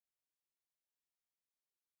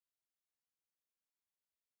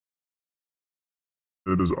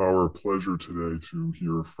It is our pleasure today to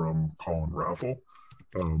hear from Colin Raffel.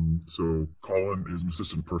 So, Colin is an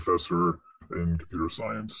assistant professor in computer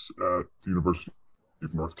science at the University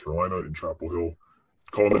of North Carolina in Chapel Hill.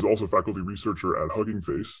 Colin is also a faculty researcher at Hugging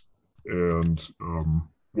Face. And,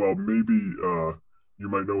 well, maybe you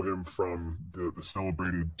might know him from the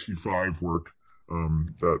celebrated T5 work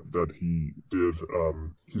that he did.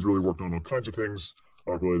 He's really worked on all kinds of things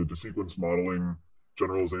related to sequence modeling,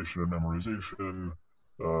 generalization and memorization,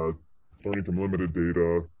 uh, learning from limited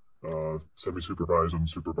data, semi-supervised,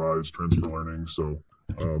 unsupervised, transfer learning. So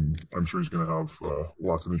I'm sure he's going to have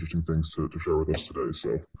lots of interesting things to share with us today.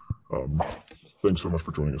 So um, thanks so much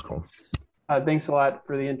for joining us, Colin. Thanks a lot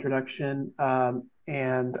for the introduction.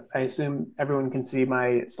 And I assume everyone can see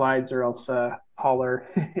my slides or else holler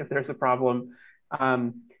if there's a problem.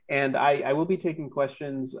 And I will be taking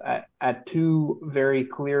questions at two very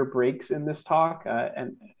clear breaks in this talk.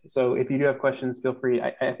 And so if you do have questions, feel free.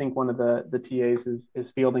 I think one of the TAs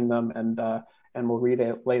is fielding them and will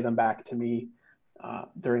relay them back to me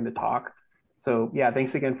during the talk. So yeah,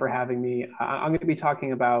 thanks again for having me. I'm going to be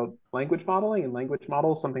talking about language modeling and language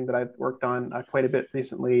models, something that I've worked on quite a bit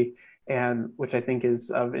recently, and which I think is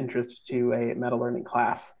of interest to a meta learning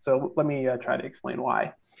class. So let me try to explain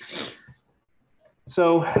why.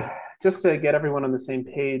 So just to get everyone on the same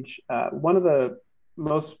page, one of the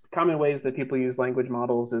most common ways that people use language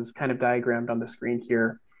models is kind of diagrammed on the screen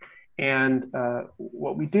here. And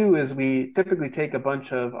what we do is we typically take a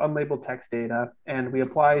bunch of unlabeled text data and we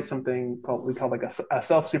apply something we call like a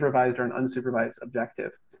self-supervised or an unsupervised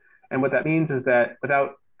objective. And what that means is that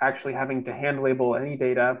without actually having to hand label any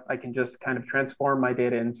data, I can just kind of transform my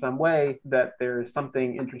data in some way that there's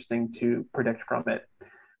something interesting to predict from it.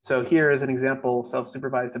 So here is an example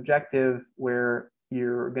self-supervised objective where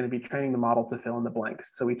you're going to be training the model to fill in the blanks.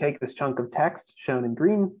 So we take this chunk of text shown in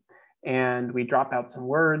green and we drop out some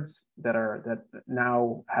words that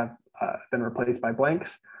now have been replaced by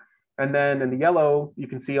blanks. And then in the yellow, you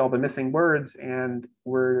can see all the missing words, and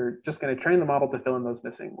we're just going to train the model to fill in those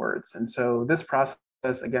missing words. And so this process,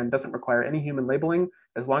 again, doesn't require any human labeling.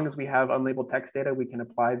 As long as we have unlabeled text data, we can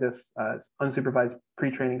apply this unsupervised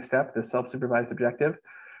pre-training step, this self-supervised objective.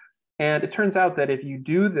 And it turns out that if you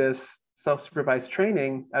do this self-supervised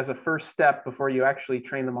training as a first step before you actually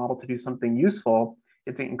train the model to do something useful,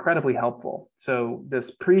 it's incredibly helpful. So this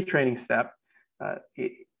pre-training step,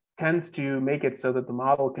 it tends to make it so that the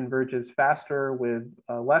model converges faster with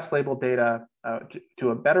less labeled data to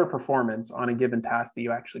a better performance on a given task that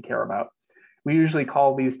you actually care about. We usually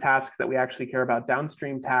call these tasks that we actually care about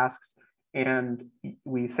downstream tasks, and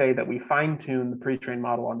we say that we fine-tune the pre-trained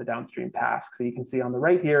model on the downstream task. So you can see on the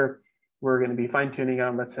right here, we're going to be fine-tuning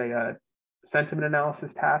on, let's say, a sentiment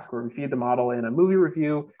analysis task where we feed the model in a movie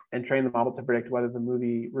review and train the model to predict whether the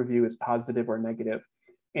movie review is positive or negative.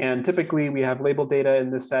 And typically we have labeled data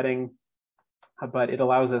in this setting, but it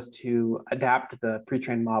allows us to adapt the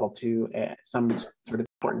pre-trained model to some sort of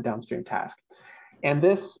important downstream task. And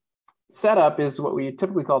this setup is what we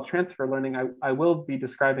typically call transfer learning. I will be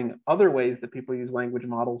describing other ways that people use language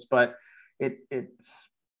models, but it's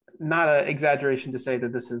not an exaggeration to say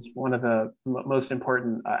that this is one of the most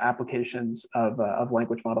important applications of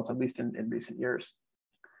language models, at least in recent years.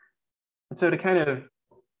 And so to kind of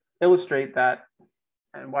illustrate that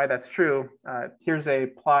and why that's true, here's a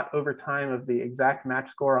plot over time of the exact match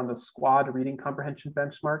score on the SQUAD reading comprehension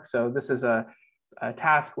benchmark. So this is a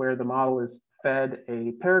task where the model is fed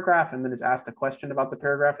a paragraph and then is asked a question about the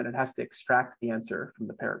paragraph, and it has to extract the answer from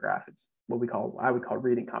the paragraph. It's what I would call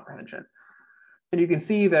reading comprehension. And you can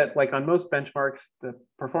see that, like on most benchmarks, the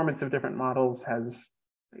performance of different models has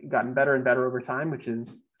gotten better and better over time, which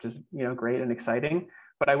is just great and exciting.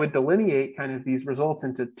 But I would delineate kind of these results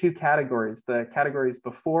into two categories: the categories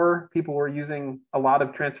before people were using a lot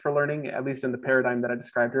of transfer learning, at least in the paradigm that I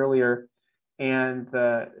described earlier, and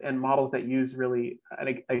models that use really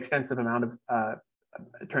an extensive amount of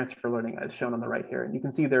transfer learning, as shown on the right here. And you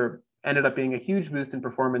can see there ended up being a huge boost in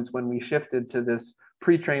performance when we shifted to this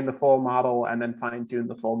pre-train the full model and then fine-tune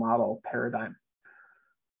the full model paradigm.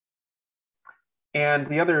 And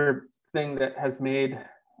the other thing that has made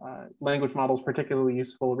language models particularly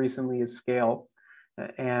useful recently is scale.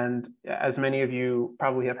 And as many of you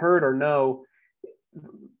probably have heard or know,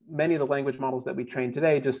 many of the language models that we train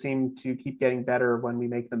today just seem to keep getting better when we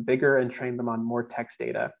make them bigger and train them on more text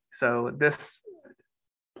data. So this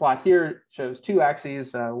plot here shows two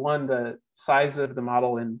axes, one the size of the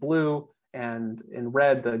model in blue, and in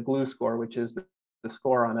red the GLUE score, which is the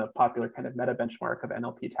score on a popular kind of meta benchmark of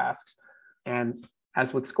NLP tasks. And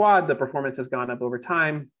as with SQUAD, the performance has gone up over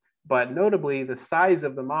time. But notably, the size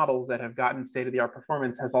of the models that have gotten state-of-the-art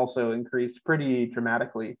performance has also increased pretty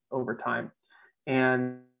dramatically over time.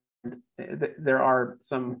 And there are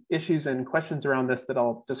some issues and questions around this that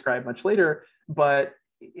I'll describe much later, but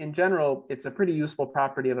in general, it's a pretty useful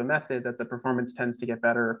property of a method that the performance tends to get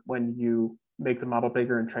better when you make the model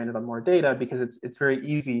bigger and train it on more data, because it's very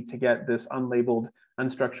easy to get this unlabeled,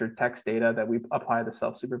 unstructured text data that we apply the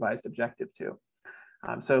self-supervised objective to.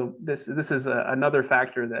 So this is another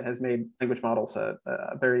factor that has made language models a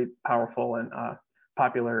very powerful and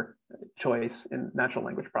popular choice in natural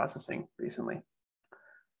language processing recently.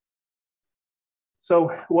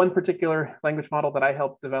 So one particular language model that I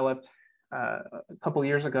helped develop a couple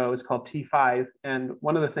years ago is called T5. And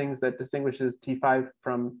one of the things that distinguishes T5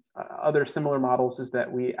 from other similar models is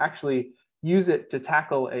that we actually use it to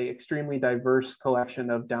tackle an extremely diverse collection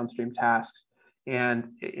of downstream tasks. And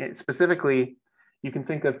specifically, you can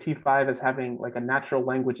think of T5 as having like a natural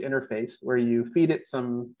language interface where you feed it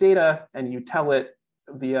some data and you tell it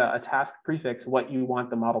via a task prefix what you want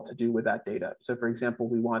the model to do with that data. So for example,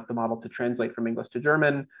 we want the model to translate from English to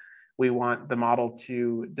German. We want the model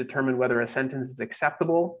to determine whether a sentence is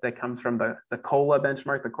acceptable. That comes from the COLA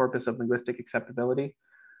benchmark, the Corpus of Linguistic Acceptability.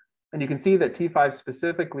 And you can see that T5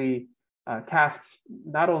 specifically casts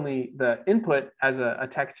not only the input as a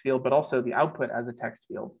text field, but also the output as a text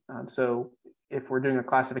field. So if we're doing a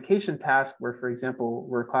classification task where, for example,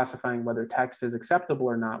 we're classifying whether text is acceptable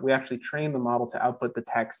or not, we actually train the model to output the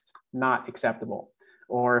text not acceptable.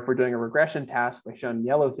 Or if we're doing a regression task, like shown in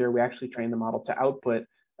yellow here, we actually train the model to output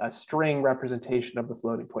a string representation of the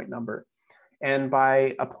floating point number. And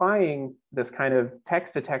by applying this kind of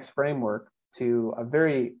text-to-text framework to a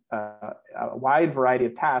very a wide variety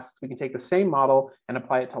of tasks, we can take the same model and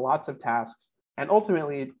apply it to lots of tasks and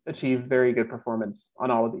ultimately achieve very good performance on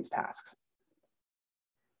all of these tasks.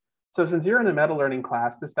 So since you're in a meta learning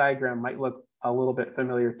class, this diagram might look a little bit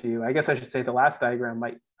familiar to you. I guess I should say the last diagram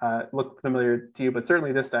might look familiar to you, but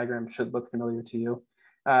certainly this diagram should look familiar to you.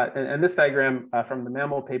 And this diagram from the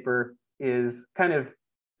mammal paper is kind of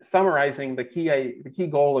summarizing the key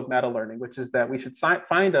goal of meta learning, which is that we should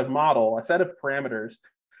find a model, a set of parameters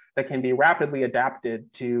that can be rapidly adapted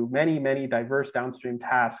to many, many diverse downstream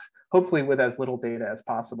tasks, hopefully with as little data as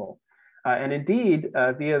possible. And indeed,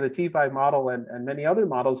 via the T5 model and many other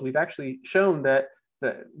models, we've actually shown that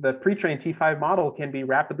the pre-trained T5 model can be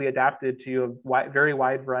rapidly adapted to a very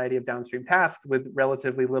wide variety of downstream tasks with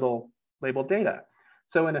relatively little labeled data.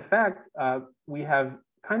 So in effect, we have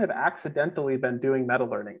kind of accidentally been doing meta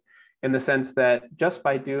learning in the sense that just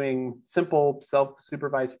by doing simple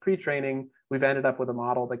self-supervised pre-training, we've ended up with a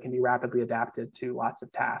model that can be rapidly adapted to lots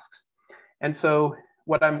of tasks. And so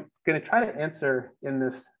what I'm going to try to answer in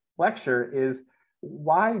this lecture is,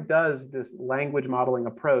 why does this language modeling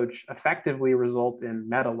approach effectively result in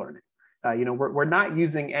meta learning? We're not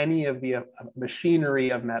using any of the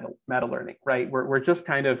machinery of meta learning, right? We're just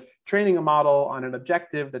kind of training a model on an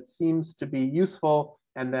objective that seems to be useful,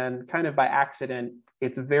 and then kind of by accident,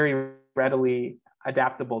 it's very readily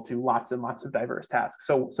adaptable to lots and lots of diverse tasks.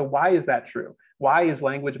 So why is that true? Why is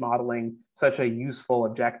language modeling such a useful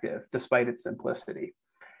objective despite its simplicity?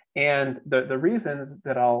 And the reasons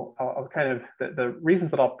that I'll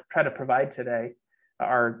try to provide today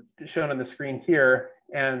are shown on the screen here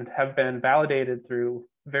and have been validated through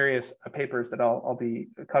various papers that I'll be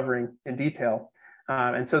covering in detail.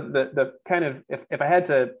 And so the kind of, if I had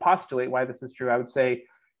to postulate why this is true, I would say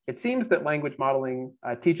it seems that language modeling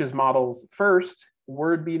teaches models first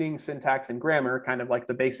word meaning, syntax, and grammar, kind of like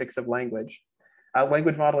the basics of language.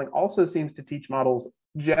 Language modeling also seems to teach models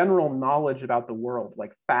general knowledge about the world,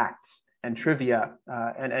 like facts and trivia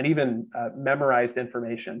and even memorized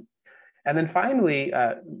information. And then finally,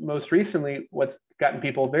 most recently, what's gotten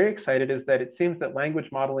people very excited is that it seems that language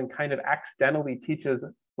modeling kind of accidentally teaches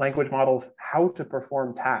language models how to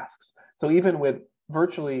perform tasks. So even with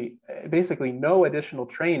basically no additional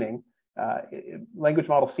training, language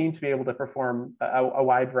models seem to be able to perform a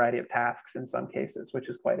wide variety of tasks in some cases, which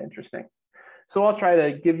is quite interesting. So I'll try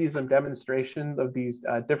to give you some demonstrations of these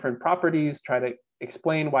different properties, try to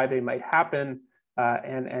explain why they might happen,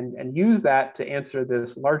 and use that to answer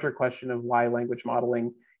this larger question of why language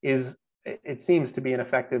modeling it seems to be an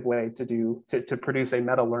effective way to produce a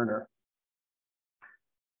meta learner.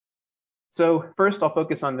 So first I'll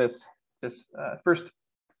focus on this first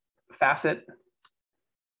facet.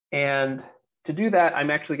 And to do that,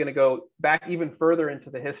 I'm actually going to go back even further into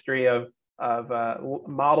the history of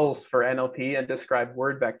models for NLP and describe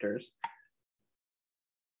word vectors.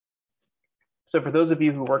 So for those of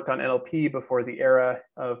you who worked on NLP before the era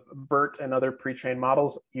of BERT and other pre-trained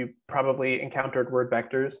models, you probably encountered word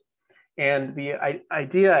vectors. And the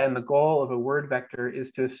idea and the goal of a word vector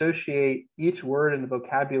is to associate each word in the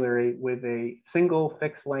vocabulary with a single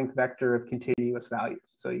fixed length vector of continuous values.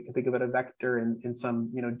 So you can think of it a vector in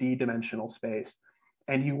some d-dimensional space.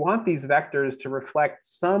 And you want these vectors to reflect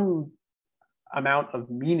some amount of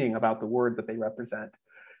meaning about the word that they represent.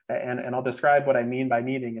 And I'll describe what I mean by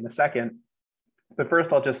meaning in a second. But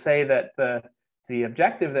first, I'll just say that the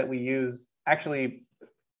objective that we use actually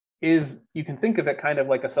is, you can think of it kind of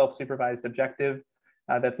like a self-supervised objective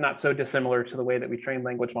that's not so dissimilar to the way that we train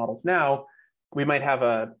language models now. We might have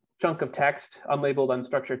a chunk of text, unlabeled,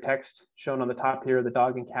 unstructured text, shown on the top here, the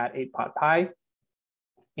dog and cat ate pot pie.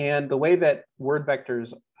 And the way that word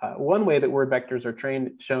vectors, one way that word vectors are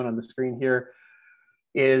trained, shown on the screen here,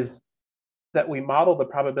 is that we model the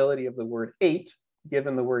probability of the word ate,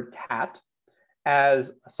 given the word cat,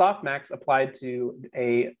 as a softmax applied to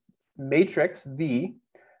a matrix V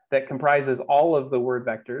that comprises all of the word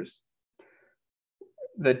vectors.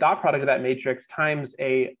 The dot product of that matrix times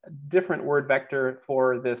a different word vector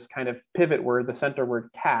for this kind of pivot word, the center word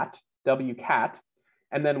cat, W cat,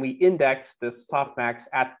 and then we index this softmax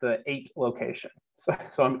at the 8 location.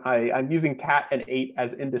 So I'm using cat and 8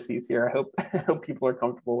 as indices here. I hope people are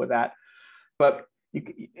comfortable with that. But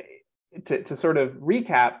to sort of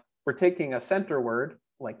recap, we're taking a center word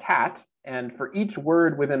like cat, and for each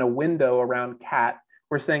word within a window around cat,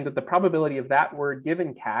 we're saying that the probability of that word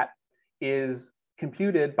given cat is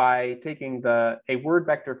computed by taking a word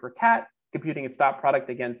vector for cat, computing its dot product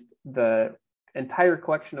against the entire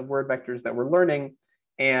collection of word vectors that we're learning,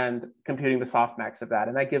 and computing the softmax of that.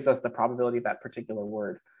 And that gives us the probability of that particular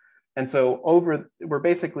word. And so we're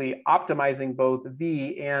basically optimizing both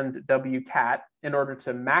V and W cat in order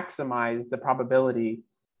to maximize the probability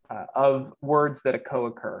of words that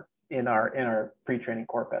co-occur in our pre-training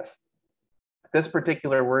corpus. This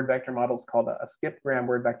particular word vector model is called a skip-gram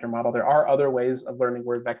word vector model. There are other ways of learning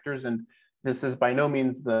word vectors, and this is by no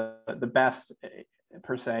means the best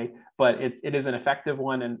per se, but it is an effective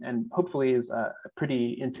one, and hopefully is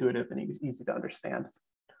pretty intuitive and easy to understand.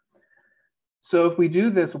 So if we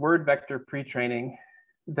do this word vector pre-training,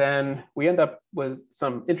 then we end up with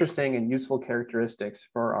some interesting and useful characteristics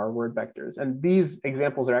for our word vectors. And these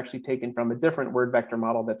examples are actually taken from a different word vector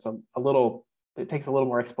model that's it takes a little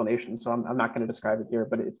more explanation, so I'm not going to describe it here,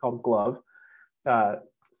 but it's called GLOVE.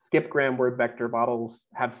 Skip-gram word vector models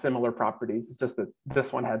have similar properties. It's just that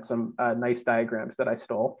this one had some nice diagrams that I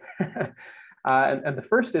stole. And the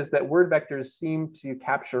first is that word vectors seem to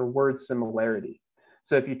capture word similarity.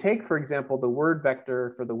 So if you take, for example, the word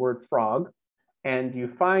vector for the word frog, and you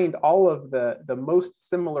find all of the most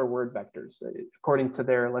similar word vectors according to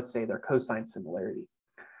their, let's say, their cosine similarity,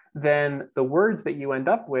 then the words that you end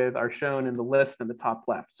up with are shown in the list in the top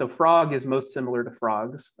left. So frog is most similar to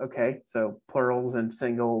frogs, okay? So plurals and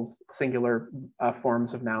singular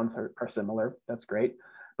forms of nouns are similar, that's great.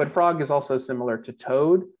 But frog is also similar to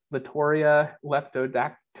toad, Latoria,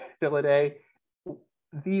 Leptodactylidae.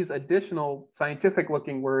 These additional scientific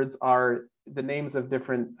looking words are the names of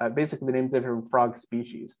different, basically the names of different frog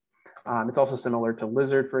species. It's also similar to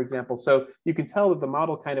lizard, for example. So you can tell that the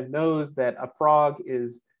model kind of knows that a frog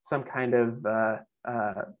is some kind of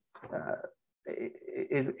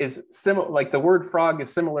is similar, like the word frog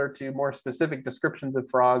is similar to more specific descriptions of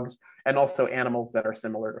frogs, and also animals that are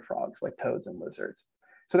similar to frogs, like toads and lizards.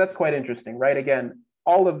 So that's quite interesting, right? Again,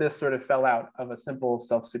 all of this sort of fell out of a simple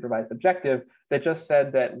self-supervised objective that just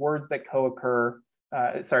said that words that co-occur,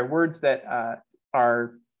 words that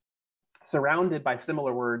are surrounded by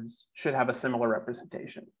similar words should have a similar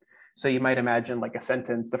representation. So you might imagine like a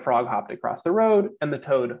sentence, the frog hopped across the road and the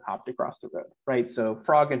toad hopped across the road, right? So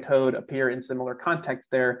frog and toad appear in similar context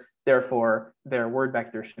there, therefore their word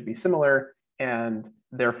vectors should be similar, and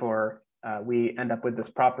therefore we end up with this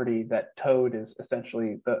property that toad is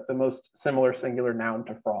essentially the most similar singular noun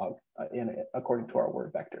to frog according to our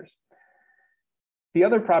word vectors. The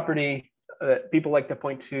other property that people like to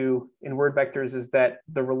point to in word vectors is that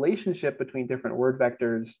the relationship between different word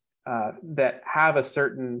vectors that have a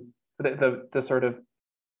certain, the sort of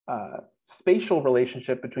spatial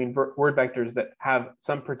relationship between word vectors that have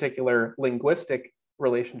some particular linguistic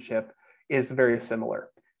relationship is very similar.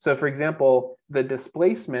 So for example, the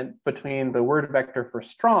displacement between the word vector for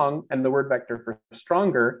strong and the word vector for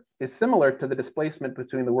stronger is similar to the displacement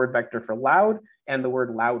between the word vector for loud and the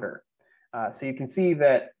word louder. So you can see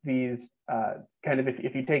that these kind of,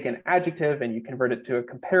 if you take an adjective and you convert it to a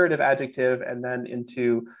comparative adjective, and then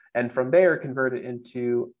and from there convert it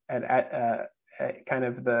into kind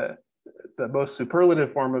of the most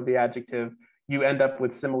superlative form of the adjective, you end up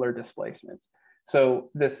with similar displacements. So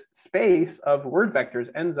this space of word vectors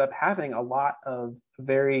ends up having a lot of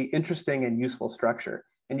very interesting and useful structure.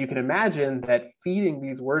 And you can imagine that feeding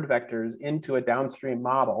these word vectors into a downstream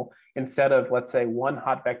model, instead of, let's say, one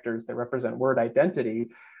hot vectors that represent word identity,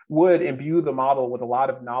 would imbue the model with a lot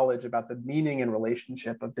of knowledge about the meaning and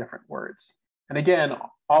relationship of different words. And again,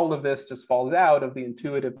 all of this just falls out of the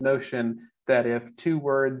intuitive notion that if two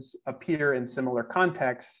words appear in similar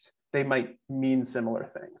contexts, they might mean similar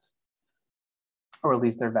things, or at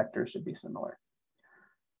least their vectors should be similar.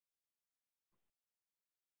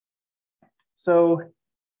 So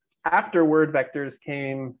after word vectors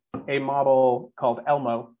came a model called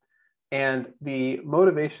ELMO. And the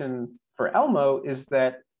motivation for ELMO is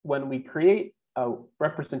that when we create a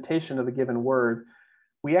representation of a given word,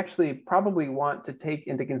 we actually probably want to take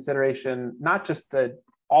into consideration not just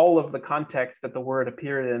all of the context that the word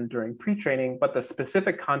appeared in during pre-training, but the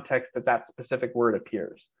specific context that that specific word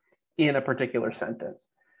appears in a particular sentence.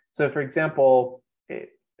 So for example,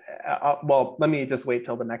 well, let me just wait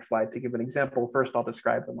till the next slide to give an example. First, I'll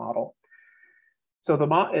describe the model. So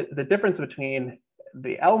the difference between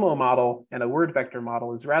the ELMO model and a word vector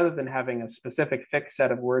model is, rather than having a specific fixed set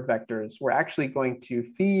of word vectors, we're actually going to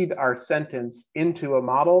feed our sentence into a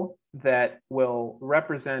model that will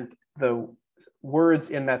represent the words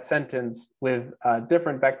in that sentence with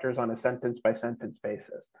different vectors on a sentence by sentence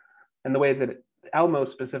basis. And the way that ELMO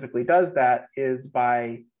specifically does that is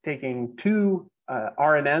by taking two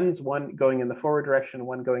RNNs, one going in the forward direction,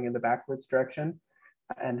 one going in the backwards direction,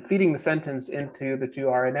 and feeding the sentence into the two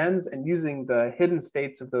RNNs and using the hidden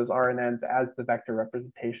states of those RNNs as the vector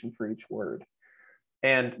representation for each word.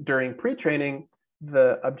 And during pre-training,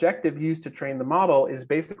 the objective used to train the model is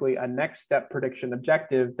basically a next step prediction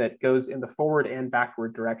objective that goes in the forward and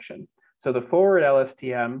backward direction. So the forward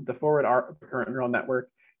LSTM, the forward recurrent neural network,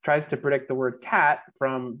 tries to predict the word cat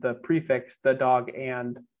from the prefix the, dog,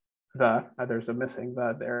 and the. There's a missing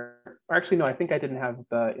the there. Or actually, no, I think I didn't have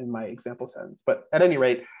the in my example sentence. But at any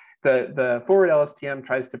rate, the forward LSTM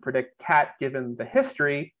tries to predict cat given the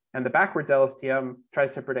history, and the backwards LSTM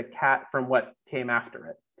tries to predict cat from what came after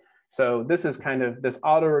it. So this is kind of this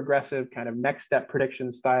autoregressive kind of next step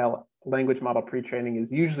prediction style language model pre-training is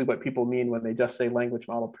usually what people mean when they just say language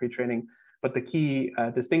model pre-training. But the key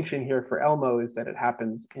distinction here for ELMO is that it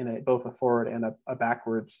happens in both a forward and a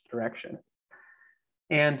backwards direction.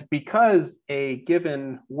 And because a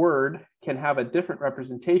given word can have a different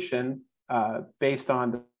representation based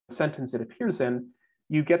on the sentence it appears in,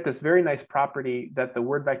 you get this very nice property that the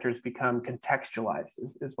word vectors become contextualized,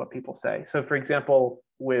 is what people say. So for example,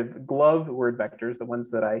 with glove word vectors, the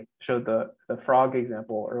ones that I showed the frog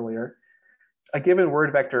example earlier, a given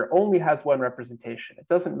word vector only has one representation. It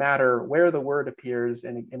doesn't matter where the word appears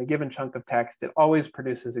in a given chunk of text, it always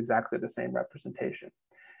produces exactly the same representation.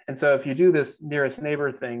 And so if you do this nearest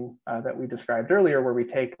neighbor thing that we described earlier, where we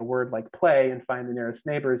take a word like play and find the nearest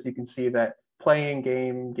neighbors, you can see that playing,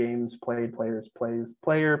 game, games, played, players, plays,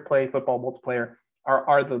 player, play, football, multiplayer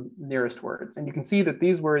are the nearest words. And you can see that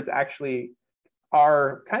these words actually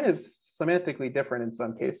are kind of semantically different in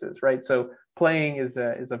some cases, right? So playing is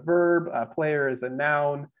a verb, player is a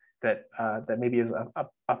noun that maybe is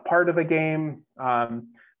a part of a game.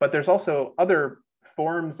 But there's also other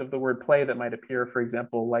forms of the word play that might appear, for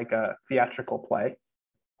example, like a theatrical play.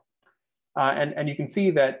 And you can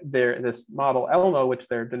see that this model ELMO, which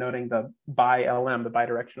they're denoting the bi-LM, the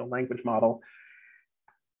bidirectional language model,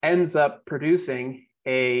 ends up producing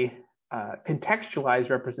a contextualized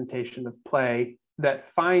representation of play that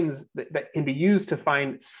can be used to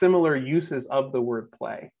find similar uses of the word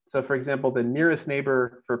play. So for example, the nearest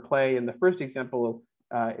neighbor for play in the first example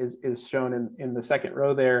is shown in the second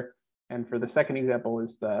row there. And for the second example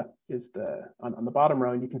is on the bottom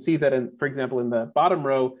row. And you can see that for example, in the bottom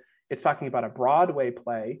row, it's talking about a Broadway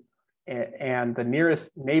play, and the nearest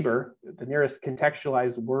neighbor, the nearest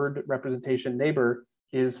contextualized word representation neighbor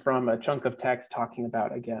is from a chunk of text talking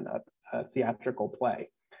about, again, a theatrical play.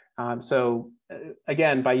 So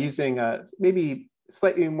again, by using maybe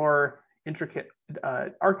slightly more intricate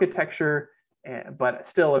architecture, but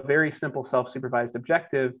still a very simple self-supervised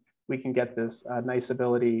objective, we can get this nice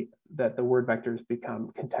ability that the word vectors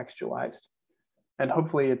become contextualized. And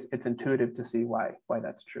hopefully it's intuitive to see why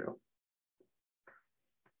that's true.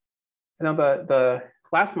 Now the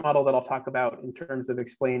last model that I'll talk about in terms of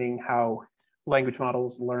explaining how language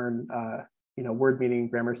models learn word meaning,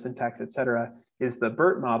 grammar, syntax, etc., is the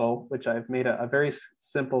BERT model, which I've made a very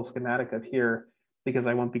simple schematic of here because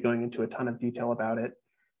I won't be going into a ton of detail about it.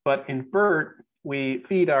 But in BERT, we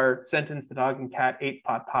feed our sentence, the dog and cat ate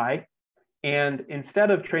pot pie. And instead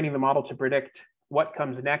of training the model to predict what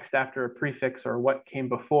comes next after a prefix or what came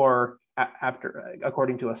before after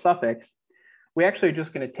according to a suffix, we actually are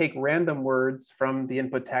just going to take random words from the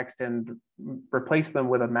input text and replace them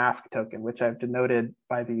with a mask token, which I've denoted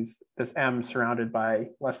by this M surrounded by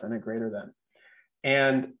less than and greater than.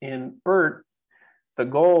 And in BERT, the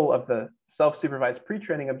goal of the self-supervised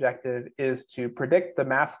pre-training objective is to predict the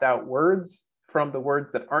masked out words from the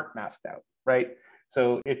words that aren't masked out, right?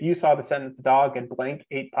 So if you saw the sentence dog and blank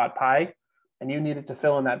ate pot pie, and you needed to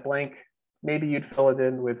fill in that blank, maybe you'd fill it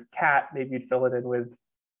in with cat, maybe you'd fill it in with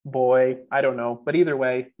boy, I don't know. But either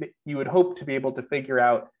way, you would hope to be able to figure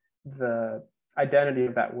out the identity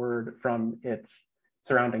of that word from its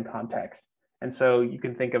surrounding context. And so you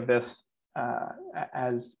can think of this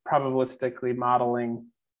as probabilistically modeling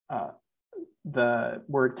the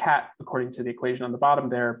word cat according to the equation on the bottom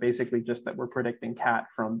there, basically just that we're predicting cat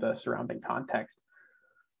from the surrounding context.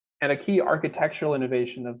 And a key architectural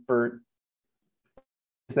innovation of BERT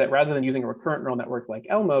is that rather than using a recurrent neural network like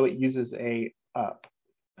Elmo, it uses a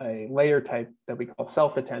layer type that we call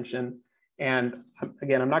self-attention. And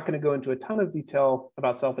again, I'm not going to go into a ton of detail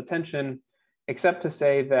about self-attention, except to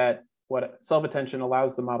say that what self-attention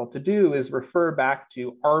allows the model to do is refer back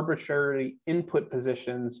to arbitrary input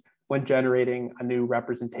positions when generating a new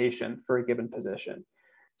representation for a given position.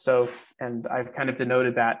 So, and I've kind of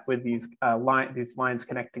denoted that with these lines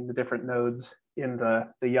connecting the different nodes in the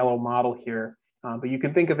yellow model here. But you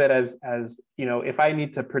can think of it as you know, if I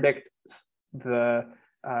need to predict the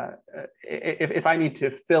if I need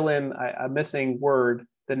to fill in a missing word,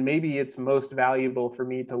 then maybe it's most valuable for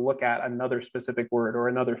me to look at another specific word or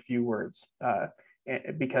another few words,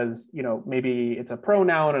 because you know, maybe it's a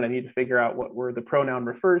pronoun and I need to figure out what word the pronoun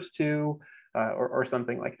refers to, or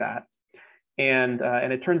something like that. And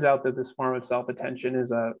it turns out that this form of self-attention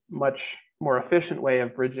is a much more efficient way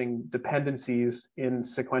of bridging dependencies in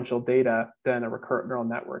sequential data than a recurrent neural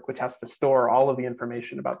network, which has to store all of the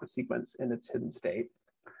information about the sequence in its hidden state.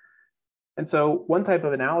 And so one type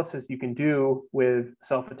of analysis you can do with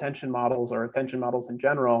self-attention models or attention models in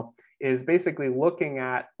general is basically looking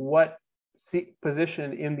at what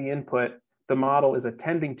position in the input the model is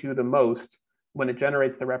attending to the most when it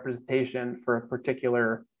generates the representation for a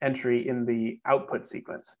particular entry in the output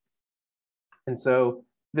sequence. And so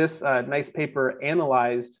this nice paper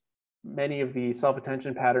analyzed many of the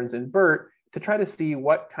self-attention patterns in BERT to try to see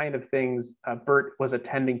what kind of things BERT was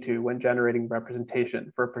attending to when generating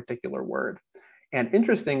representation for a particular word. And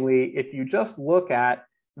interestingly, if you just look at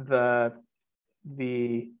the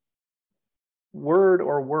word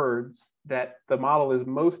or words that the model is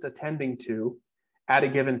most attending to at a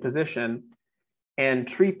given position and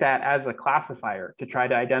treat that as a classifier to try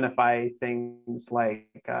to identify things like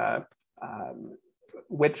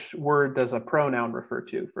which word does a pronoun refer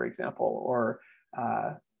to, for example, or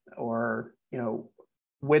you know,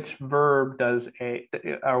 which verb does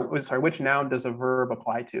which noun does a verb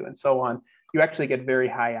apply to, and so on, you actually get very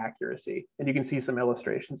high accuracy. And you can see some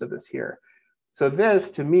illustrations of this here. So this,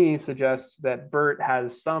 to me, suggests that BERT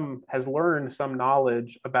has learned some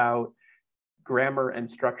knowledge about grammar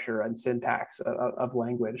and structure and syntax of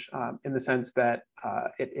language, in the sense that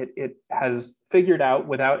it has figured out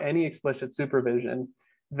without any explicit supervision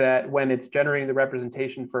that when it's generating the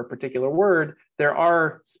representation for a particular word, there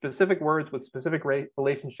are specific words with specific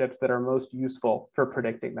relationships that are most useful for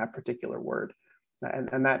predicting that particular word.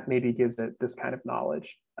 And that maybe gives it this kind of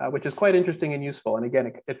knowledge, which is quite interesting and useful. And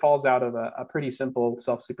again, it falls out of a pretty simple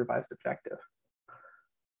self-supervised objective.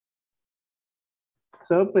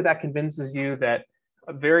 So hopefully that convinces you that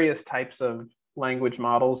various types of language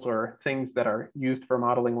models or things that are used for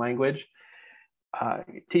modeling language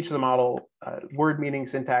teach the model word meaning,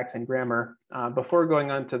 syntax, and grammar. Before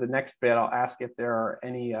going on to the next bit, I'll ask if there are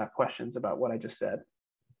any questions about what I just said.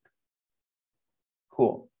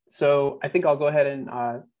 Cool. So I think I'll go ahead and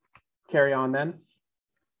carry on then.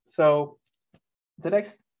 So the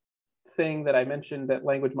next thing that I mentioned that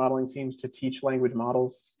language modeling seems to teach language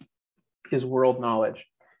models is world knowledge.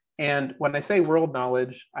 And when I say world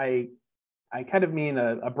knowledge, I kind of mean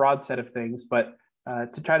a broad set of things, but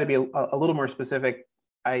to try to be a little more specific,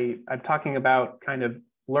 I'm talking about kind of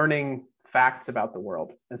learning facts about the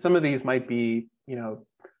world. And some of these might be, you know,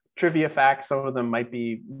 trivia facts. Some of them might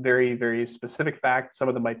be very, very specific facts. Some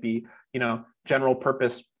of them might be, you know, general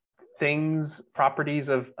purpose things, properties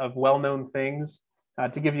of well-known things.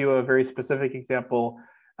 To give you a very specific example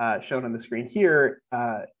shown on the screen here,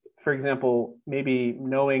 for example, maybe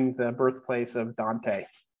knowing the birthplace of Dante.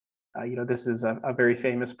 You know, this is a very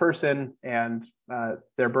famous person, and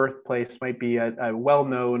their birthplace might be a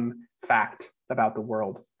well-known fact about the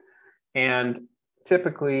world. And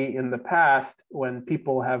typically in the past, when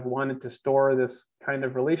people have wanted to store this kind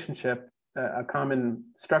of relationship, a common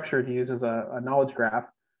structure to use is a knowledge graph.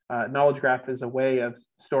 Knowledge graph is a way of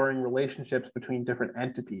storing relationships between different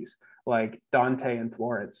entities, like Dante and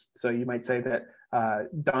Florence. So you might say that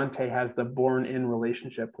Dante has the born-in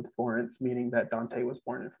relationship with Florence, meaning that Dante was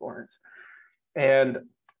born in Florence. And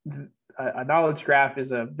a knowledge graph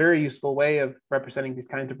is a very useful way of representing these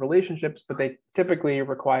kinds of relationships, but they typically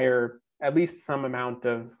require at least some amount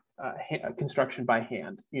of construction by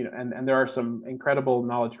hand. And there are some incredible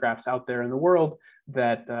knowledge graphs out there in the world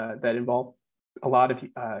that involve a lot of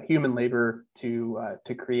human labor to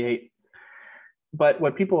create. But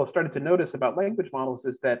what people have started to notice about language models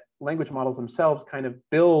is that language models themselves kind of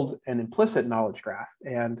build an implicit knowledge graph.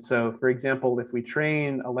 And so, for example, if we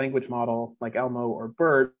train a language model like Elmo or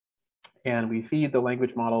BERT, and we feed the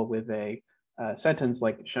language model with a sentence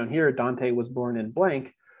like shown here, Dante was born in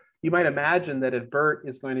blank, you might imagine that if BERT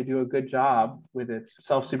is going to do a good job with its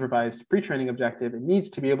self-supervised pre-training objective, it needs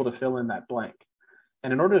to be able to fill in that blank.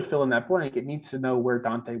 And in order to fill in that blank, it needs to know where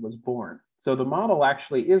Dante was born. So the model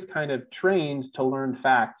actually is kind of trained to learn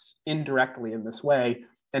facts indirectly in this way.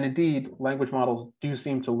 And indeed, language models do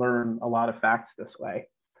seem to learn a lot of facts this way.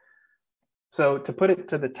 So to put it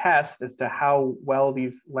to the test as to how well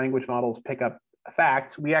these language models pick up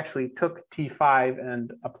facts, we actually took T5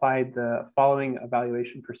 and applied the following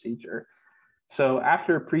evaluation procedure. So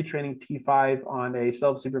after pre-training T5 on a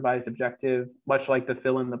self-supervised objective, much like the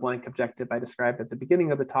fill in the blank objective I described at the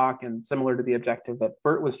beginning of the talk and similar to the objective that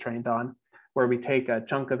BERT was trained on, where we take a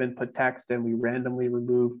chunk of input text and we randomly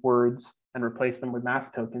remove words and replace them with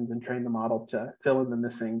mask tokens and train the model to fill in the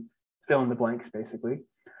missing, fill in the blanks basically.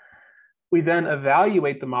 We then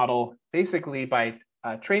evaluate the model basically by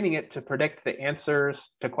training it to predict the answers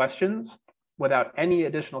to questions without any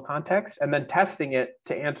additional context, and then testing it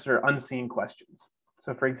to answer unseen questions.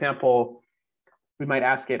 So for example, we might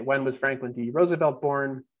ask it, when was Franklin D. Roosevelt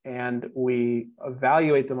born? And we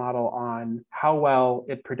evaluate the model on how well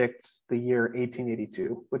it predicts the year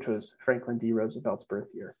 1882, which was Franklin D. Roosevelt's birth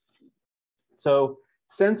year. So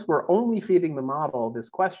since we're only feeding the model this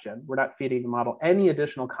question, we're not feeding the model any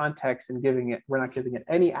additional context and we're not giving it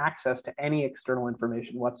any access to any external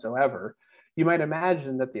information whatsoever, you might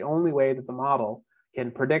imagine that the only way that the model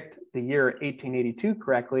can predict the year 1882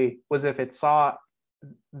 correctly was if it saw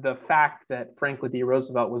the fact that Franklin D.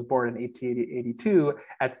 Roosevelt was born in 1882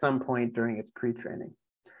 at some point during its pre-training.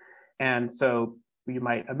 And so you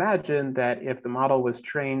might imagine that if the model was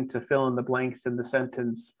trained to fill in the blanks in the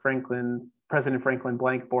sentence, President Franklin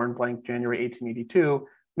blank, born blank, January 1882,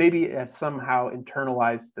 maybe it has somehow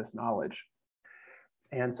internalized this knowledge.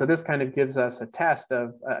 And so this kind of gives us a test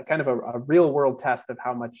of kind of a real world test of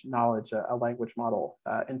how much knowledge a language model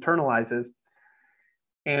internalizes.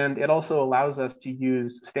 And it also allows us to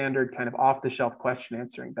use standard kind of off the shelf question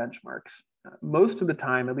answering benchmarks. Most of the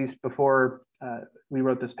time, at least before we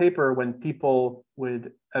wrote this paper, when people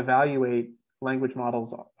would evaluate language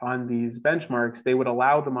models on these benchmarks, they would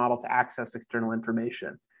allow the model to access external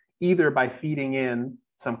information, either by feeding in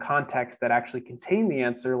some context that actually contained the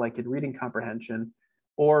answer, like in reading comprehension,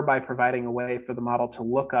 or by providing a way for the model to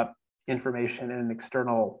look up information in an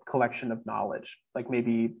external collection of knowledge. Like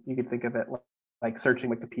maybe you could think of it like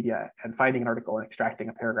searching Wikipedia and finding an article and extracting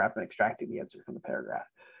a paragraph and extracting the answer from the paragraph.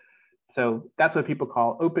 So that's what people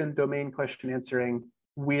call open domain question answering.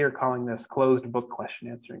 We are calling this closed book question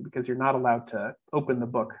answering because you're not allowed to open the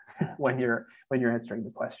book when you're answering the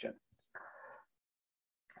question.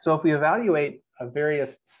 So if we evaluate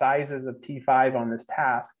various sizes of T5 on this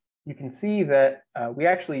task, you can see that we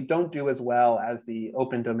actually don't do as well as the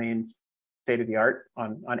open domain state of the art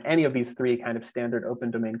on any of these three kind of standard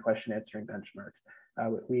open domain question answering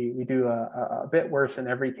benchmarks. We do a bit worse in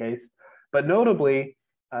every case, but notably,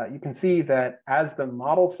 you can see that as the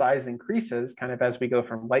model size increases, kind of as we go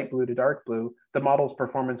from light blue to dark blue, the model's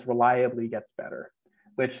performance reliably gets better,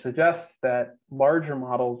 which suggests that larger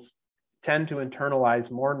models tend to internalize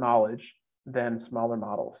more knowledge than smaller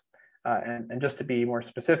models. And just to be more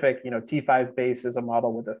specific, T5 base is a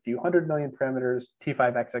model with a few 100 million parameters.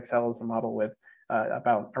 T5XXL is a model with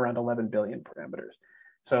around 11 billion parameters.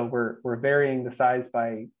 So we're varying the size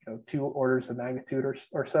by 2 orders of magnitude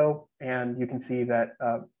or so, and you can see that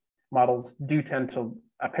models do tend to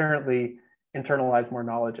apparently internalize more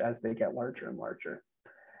knowledge as they get larger and larger.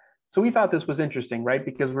 So we thought this was interesting, right?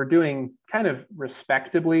 Because we're doing kind of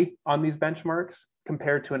respectably on these benchmarks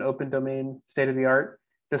compared to an open domain state of the art,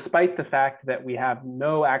 despite the fact that we have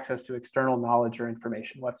no access to external knowledge or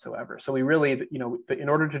information whatsoever. So we really, in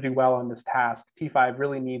order to do well on this task, T5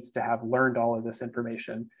 really needs to have learned all of this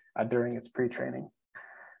information during its pre-training.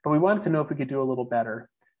 But we wanted to know if we could do a little better.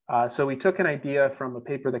 So we took an idea from a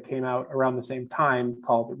paper that came out around the same time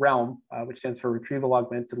called REALM, which stands for Retrieval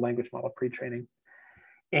Augmented Language Model Pre-training.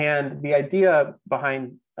 And the idea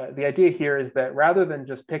behind the idea here is that rather than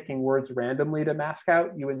just picking words randomly to mask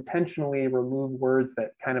out, you intentionally remove words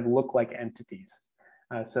that kind of look like entities.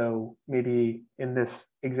 So maybe in this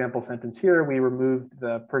example sentence here, we removed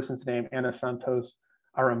the person's name, Ana Santos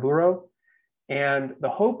Aramburo. And the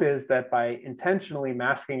hope is that by intentionally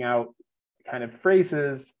masking out kind of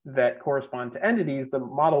phrases that correspond to entities, the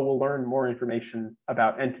model will learn more information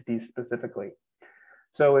about entities specifically.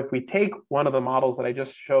 So if we take one of the models that I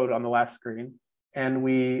just showed on the last screen, and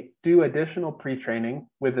we do additional pre-training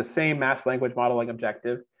with the same mass language modeling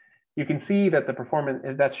objective, you can see that the performance,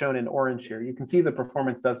 that's shown in orange here, you can see the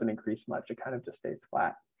performance doesn't increase much, it kind of just stays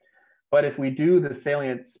flat. But if we do the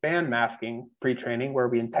salient span masking pre-training, where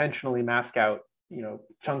we intentionally mask out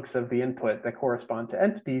chunks of the input that correspond to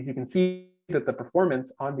entities, you can see that the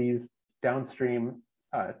performance on these downstream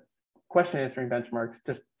question answering benchmarks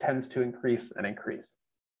just tends to increase and increase.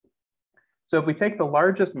 So if we take the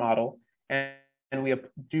largest model and we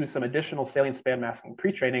do some additional salient span masking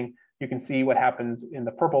pre-training, you can see what happens in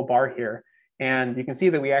the purple bar here. And you can see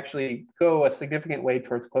that we actually go a significant way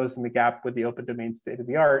towards closing the gap with the open domain state of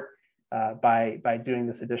the art by doing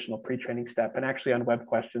this additional pre-training step, and actually on web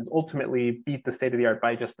questions ultimately beat the state of the art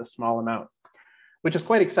by just a small amount, which is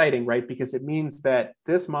quite exciting, right? Because it means that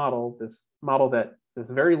this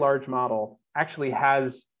very large model actually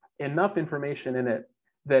has enough information in it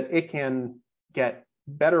that it can get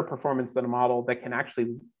better performance than a model that can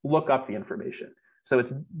actually look up the information. So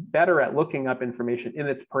it's better at looking up information in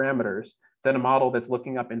its parameters than a model that's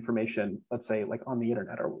looking up information, let's say like on the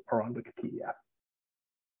internet or on Wikipedia.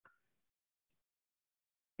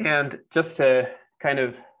 And just to kind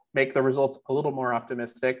of make the results a little more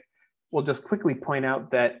optimistic, we'll just quickly point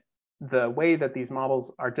out that the way that these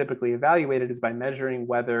models are typically evaluated is by measuring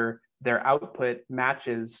whether their output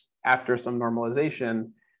matches, after some normalization,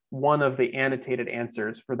 one of the annotated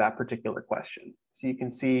answers for that particular question. So you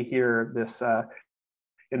can see here this,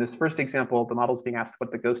 in this first example, the model is being asked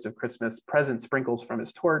what the ghost of Christmas present sprinkles from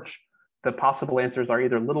his torch. The possible answers are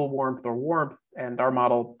either little warmth or warmth, and our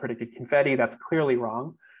model predicted confetti. That's clearly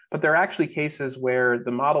wrong. But there are actually cases where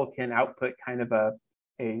the model can output kind of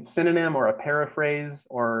a synonym or a paraphrase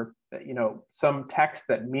or some text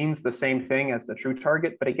that means the same thing as the true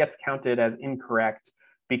target, but it gets counted as incorrect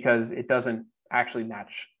because it doesn't actually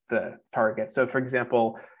match the target. So for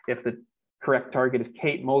example, if the correct target is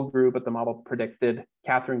Kate Mulgrew, but the model predicted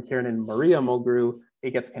Catherine Kiernan Maria Mulgrew,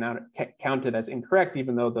 it gets counted as incorrect,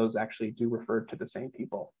 even though those actually do refer to the same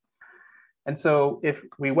people. And so if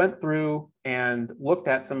we went through and looked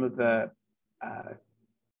at some of the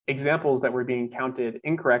examples that were being counted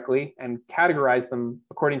incorrectly and categorized them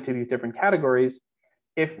according to these different categories,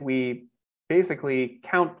 if we basically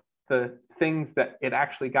count the things that it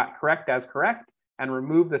actually got correct as correct and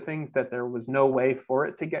remove the things that there was no way for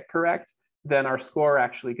it to get correct, then our score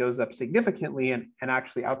actually goes up significantly and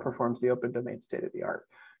actually outperforms the open domain state of the art.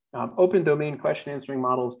 Open domain question answering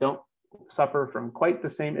models don't suffer from quite the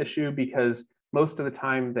same issue because most of the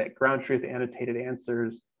time that ground truth annotated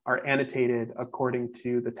answers are annotated according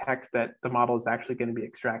to the text that the model is actually going to be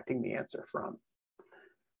extracting the answer from.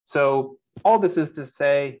 So all this is to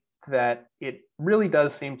say that it really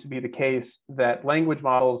does seem to be the case that language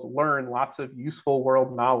models learn lots of useful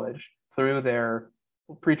world knowledge through their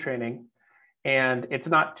pre-training, and it's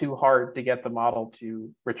not too hard to get the model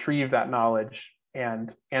to retrieve that knowledge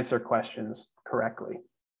and answer questions correctly.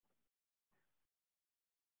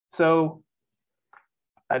 So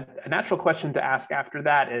a natural question to ask after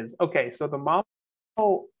that is, okay, so the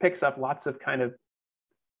model picks up lots of kind of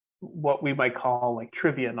what we might call like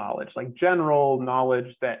trivia knowledge, like general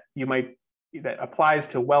knowledge that applies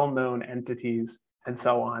to well-known entities and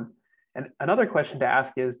so on. And another question to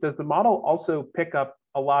ask is, does the model also pick up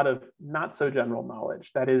a lot of not so general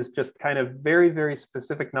knowledge that is just kind of very, very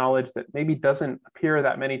specific knowledge that maybe doesn't appear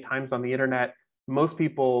that many times on the internet? Most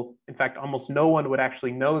people, in fact, almost no one would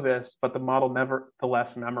actually know this, but the model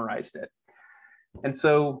nevertheless memorized it. And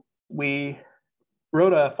so we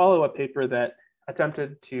wrote a follow-up paper that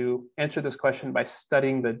attempted to answer this question by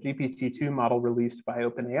studying the GPT-2 model released by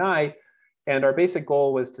OpenAI. And our basic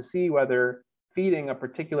goal was to see whether feeding a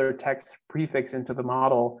particular text prefix into the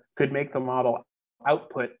model could make the model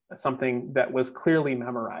output something that was clearly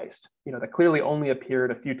memorized, that clearly only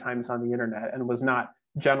appeared a few times on the internet and was not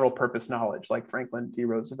general purpose knowledge like Franklin D.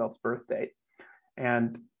 Roosevelt's birth date.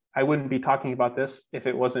 And I wouldn't be talking about this if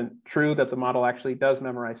it wasn't true that the model actually does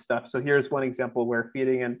memorize stuff. So here's one example where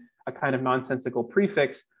feeding in a kind of nonsensical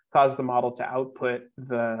prefix caused the model to output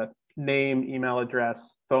the name, email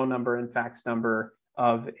address, phone number, and fax number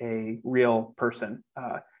of a real person.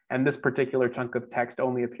 And this particular chunk of text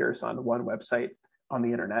only appears on one website on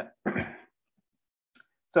the internet.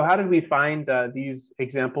 So how did we find these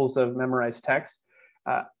examples of memorized text?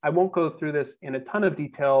 I won't go through this in a ton of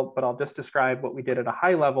detail, but I'll just describe what we did at a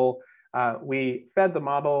high level. We fed the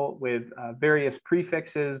model with various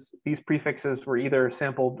prefixes. These prefixes were either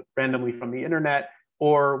sampled randomly from the internet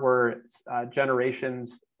or were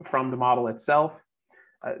generations from the model itself.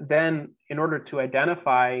 Then, in order to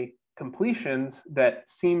identify completions that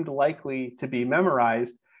seemed likely to be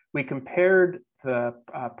memorized, we compared the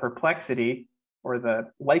perplexity or the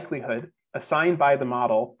likelihood assigned by the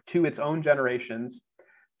model to its own generations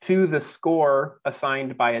to the score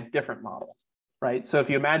assigned by a different model, right? So if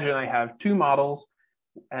you imagine I have two models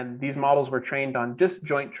and these models were trained on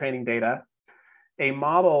disjoint training data, a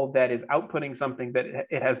model that is outputting something that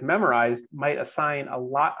it has memorized might assign a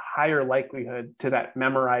lot higher likelihood to that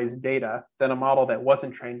memorized data than a model that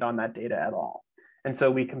wasn't trained on that data at all. And so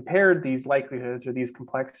we compared these likelihoods or these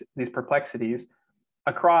perplexities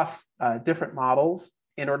across different models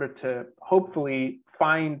in order to hopefully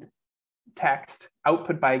find text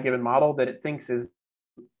output by a given model that it thinks is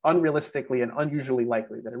unrealistically and unusually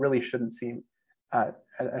likely, that it really shouldn't seem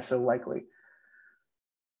as so likely.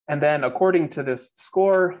 And then according to this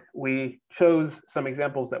score, we chose some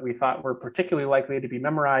examples that we thought were particularly likely to be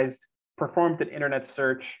memorized, performed an internet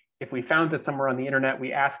search. If we found it somewhere on the internet,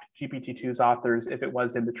 we asked GPT-2's authors if it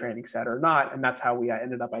was in the training set or not. And that's how we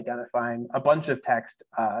ended up identifying a bunch of text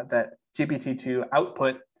that GPT-2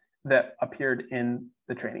 output that appeared in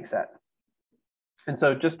the training set. And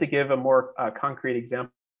so just to give a more concrete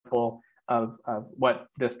example of what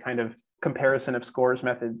this kind of comparison of scores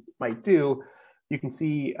method might do, you can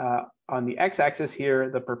see on the x-axis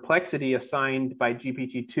here, the perplexity assigned by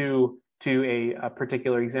GPT-2 to a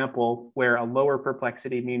particular example, where a lower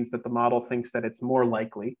perplexity means that the model thinks that it's more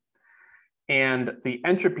likely. And the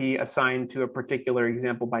entropy assigned to a particular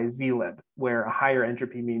example by zlib, where a higher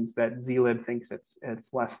entropy means that zlib thinks it's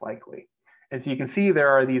less likely. And so you can see there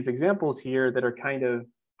are these examples here that are kind of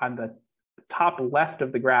on the top left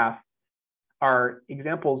of the graph are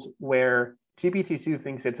examples where GPT-2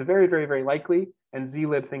 thinks it's very, very, very likely, and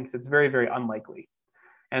zlib thinks it's very, very unlikely.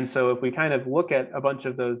 And so if we kind of look at a bunch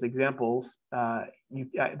of those examples that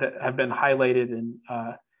have been highlighted in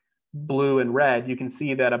blue and red, you can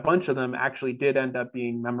see that a bunch of them actually did end up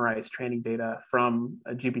being memorized training data from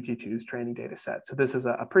GPT-2's training data set. So this is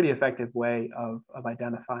a pretty effective way of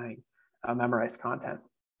identifying memorized content.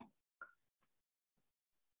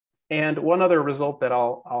 And one other result that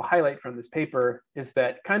I'll highlight from this paper is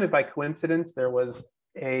that kind of by coincidence, there was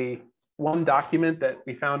one document that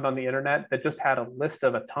we found on the internet that just had a list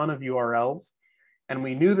of a ton of URLs. And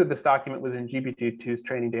we knew that this document was in GPT-2's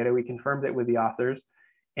training data. We confirmed it with the authors.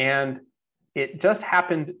 And it just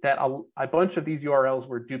happened that a bunch of these URLs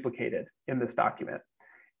were duplicated in this document.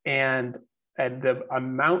 And the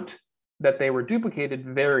amount that they were duplicated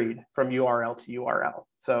varied from URL to URL.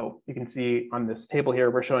 So you can see on this table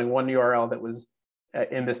here, we're showing one URL that was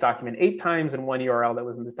in this document 8 times and one URL that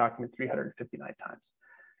was in this document 359 times.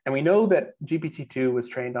 And we know that GPT-2 was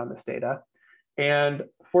trained on this data. And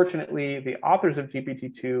fortunately, the authors of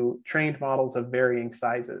GPT-2 trained models of varying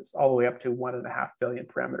sizes, all the way up to 1.5 billion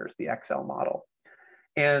parameters, the XL model.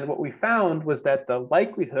 And what we found was that the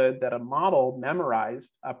likelihood that a model memorized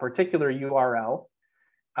a particular URL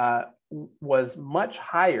was much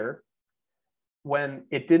higher when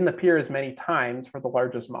it didn't appear as many times for the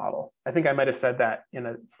largest model. I think I might have said that in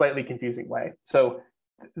a slightly confusing way. So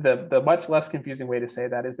the much less confusing way to say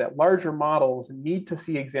that is that larger models need to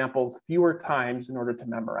see examples fewer times in order to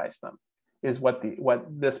memorize them, is what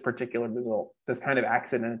this particular result, this kind of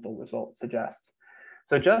accidental result suggests.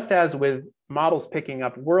 So just as with models picking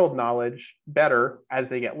up world knowledge better as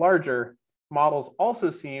they get larger, models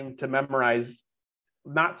also seem to memorize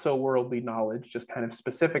not so worldly knowledge, just kind of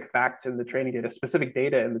specific facts in the training data, specific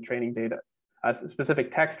data in the training data,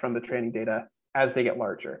 specific text from the training data as they get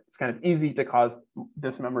larger. It's kind of easy to cause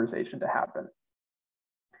this memorization to happen,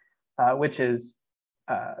 which is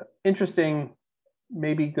interesting,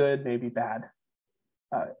 maybe good, maybe bad.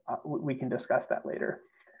 We can discuss that later.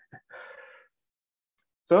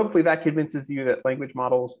 So hopefully that convinces you that language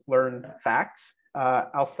models learn facts.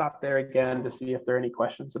 I'll stop there again to see if there are any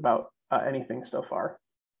questions about anything so far.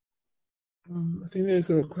 I think there's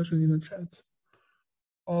a question in the chat.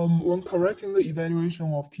 When correcting the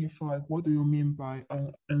evaluation of T5, what do you mean by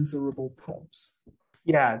unanswerable prompts?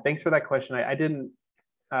 Yeah, thanks for that question. I didn't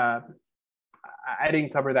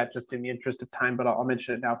cover that just in the interest of time, but I'll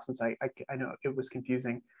mention it now since I know it was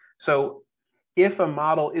confusing. So if a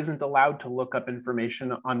model isn't allowed to look up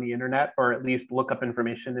information on the internet, or at least look up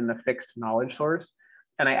information in the fixed knowledge source,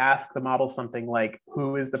 and I ask the model something like,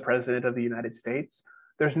 who is the president of the United States?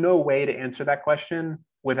 There's no way to answer that question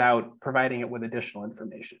without providing it with additional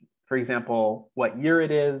information. For example, what year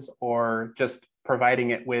it is, or just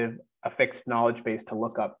providing it with a fixed knowledge base to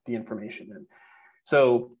look up the information in.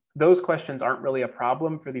 So those questions aren't really a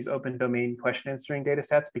problem for these open domain question answering data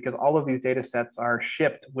sets, because all of these data sets are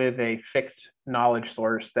shipped with a fixed knowledge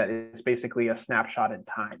source that is basically a snapshot in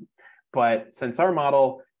time. But since our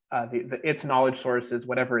model, its knowledge source is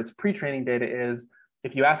whatever its pre-training data is,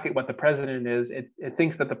 if you ask it what the president is, it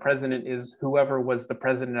thinks that the president is whoever was the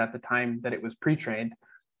president at the time that it was pre-trained.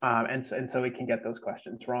 And so it can get those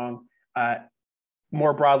questions wrong.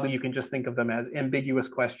 More broadly, you can just think of them as ambiguous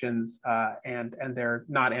questions, and they're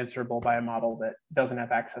not answerable by a model that doesn't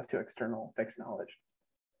have access to external fixed knowledge.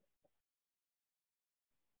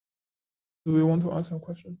 Do we want to ask a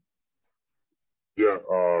question? Yeah,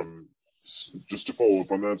 just to follow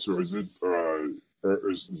up on that, so is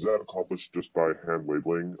that accomplished just by hand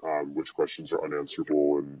labeling which questions are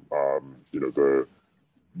unanswerable, and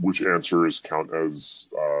which answers count as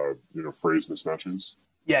phrase mismatches?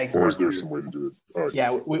 Yeah, exactly. Or is there some way to do it?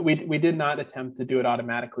 Yeah, we did not attempt to do it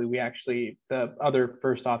automatically. We actually, the other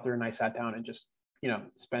first author and I sat down and just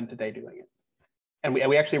spent a day doing it. And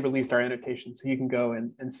we actually released our annotation, so you can go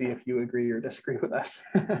and see if you agree or disagree with us.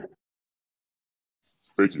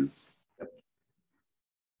 Thank you.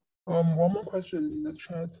 One more question in the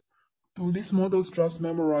chat. Do these models just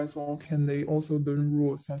memorize, or can they also learn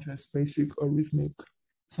rules such as basic arithmetic,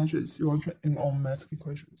 such as you are training on math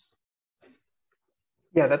equations?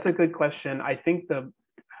 Yeah, that's a good question. I think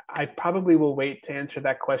I probably will wait to answer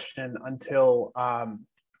that question until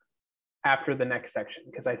after the next section,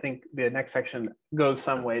 because I think the next section goes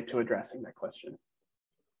some way to addressing that question.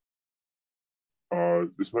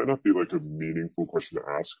 This might not be like a meaningful question to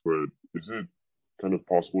ask, but is it kind of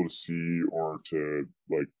possible to see or to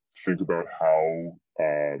like think about how,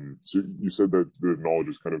 so you said that the knowledge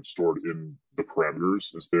is kind of stored in the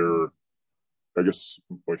parameters. Is there, I guess,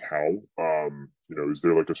 like how, is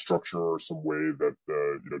there like a structure or some way that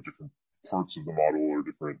the, different parts of the model or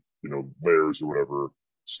different, layers or whatever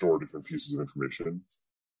store different pieces of information?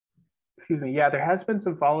 Excuse me. Yeah, there has been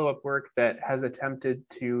some follow-up work that has attempted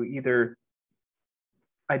to either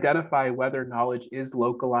identify whether knowledge is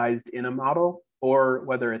localized in a model or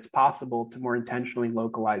whether it's possible to more intentionally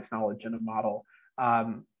localize knowledge in a model.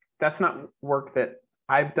 That's not work that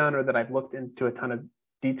I've done or that I've looked into a ton of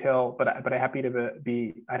detail, but I'd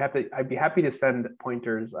be happy to send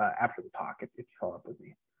pointers after the talk if you follow up with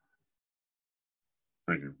me.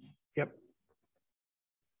 Thank you. Yep.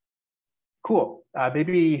 Cool.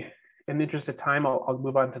 Maybe in the interest of time, I'll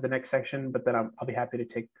move on to the next section, but then I'll be happy to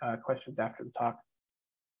take questions after the talk.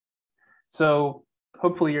 So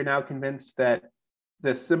hopefully you're now convinced that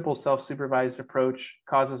this simple self-supervised approach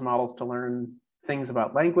causes models to learn things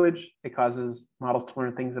about language. It causes models to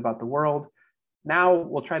learn things about the world. Now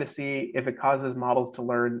we'll try to see if it causes models to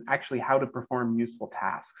learn actually how to perform useful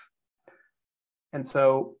tasks. And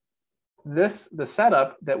so the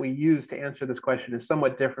setup that we use to answer this question is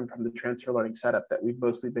somewhat different from the transfer learning setup that we've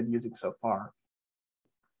mostly been using so far.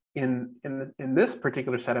 In this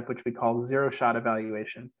particular setup, which we call zero-shot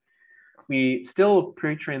evaluation, we still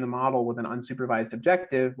pre-train the model with an unsupervised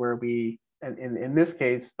objective where we, and in this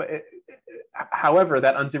case, however,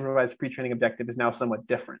 that unsupervised pre-training objective is now somewhat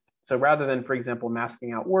different. So rather than, for example,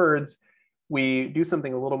 masking out words, we do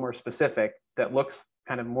something a little more specific that looks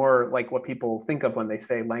kind of more like what people think of when they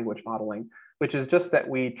say language modeling, which is just that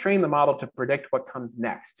we train the model to predict what comes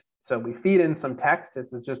next. So we feed in some text.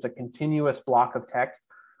 This is just a continuous block of text.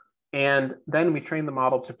 And then we train the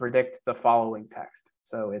model to predict the following text.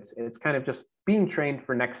 So it's kind of just being trained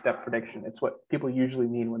for next step prediction. It's what people usually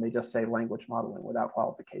mean when they just say language modeling without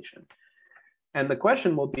qualification. And the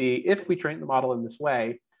question will be, if we train the model in this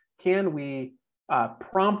way, can we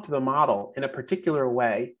prompt the model in a particular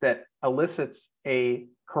way that elicits a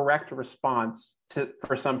correct response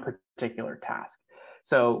for some particular task?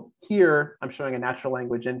 So here I'm showing a natural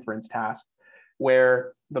language inference task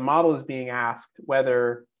where the model is being asked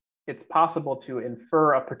whether it's possible to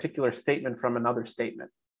infer a particular statement from another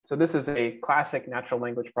statement. So this is a classic natural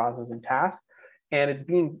language processing task, and it's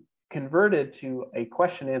being converted to a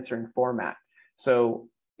question answering format. So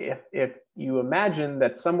if you imagine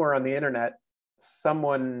that somewhere on the internet,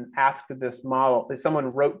 someone asked this model,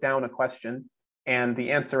 someone wrote down a question and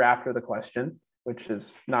the answer after the question, which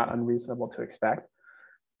is not unreasonable to expect,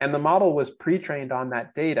 and the model was pre-trained on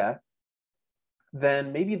that data,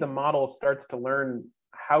 then maybe the model starts to learn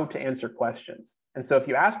how to answer questions. And so if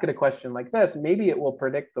you ask it a question like this, maybe it will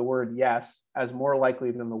predict the word yes as more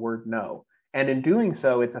likely than the word no. And in doing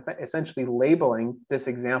so, it's essentially labeling this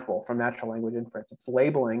example from natural language inference. It's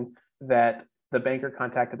labeling that the banker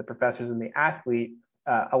contacted the professors and the athlete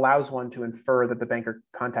allows one to infer that the banker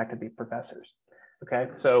contacted the professors. Okay,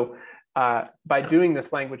 so by doing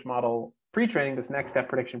this language model pre-training, this next step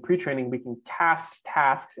prediction pre-training, we can cast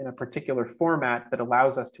tasks in a particular format that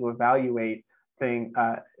allows us to evaluate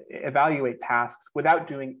tasks without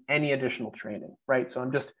doing any additional training, right? So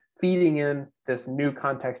I'm just feeding in this new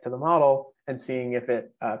context to the model and seeing if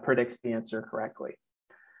it predicts the answer correctly.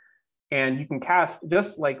 And you can cast,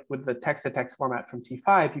 just like with the text-to-text format from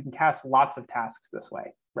T5, you can cast lots of tasks this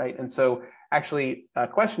way, right? And so actually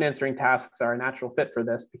question answering tasks are a natural fit for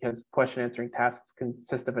this because question answering tasks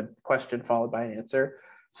consist of a question followed by an answer.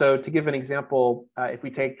 So to give an example, if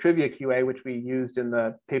we take trivia QA, which we used in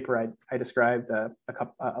the paper I described a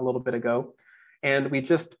little bit ago, and we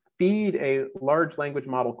just feed a large language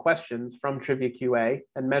model questions from trivia QA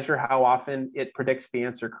and measure how often it predicts the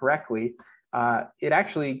answer correctly, it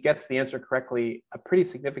actually gets the answer correctly a pretty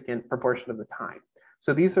significant proportion of the time.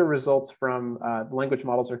 So these are results from the language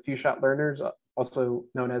models are few-shot learners, also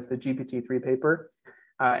known as the GPT-3 paper.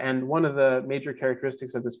 And one of the major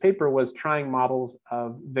characteristics of this paper was trying models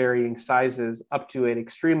of varying sizes up to an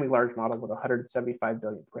extremely large model with 175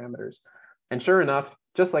 billion parameters. And sure enough,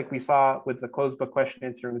 just like we saw with the closed book question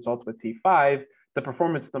answering results with T5, the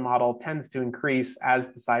performance of the model tends to increase as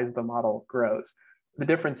the size of the model grows. The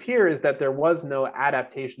difference here is that there was no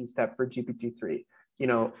adaptation step for GPT-3. You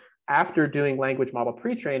know, after doing language model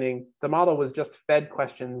pre-training, the model was just fed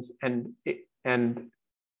questions and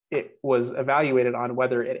it was evaluated on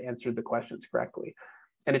whether it answered the questions correctly.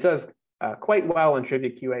 And it does quite well in trivia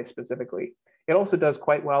QA specifically. It also does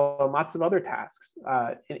quite well on lots of other tasks.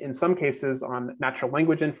 In some cases on natural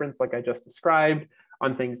language inference, like I just described,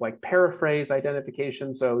 on things like paraphrase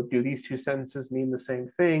identification. So do these two sentences mean the same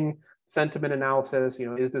thing? Sentiment analysis, you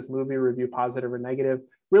know, is this movie review positive or negative?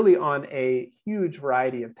 Really on a huge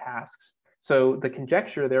variety of tasks. So the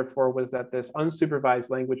conjecture, therefore, was that this unsupervised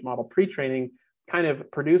language model pre-training kind of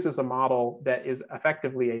produces a model that is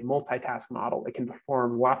effectively a multitask model. It can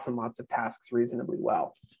perform lots and lots of tasks reasonably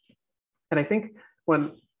well. And I think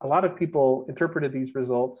when a lot of people interpreted these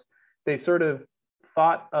results, they sort of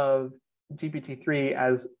thought of GPT-3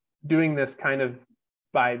 as doing this kind of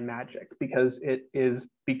by magic because it is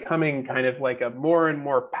becoming kind of like a more and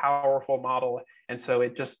more powerful model. And so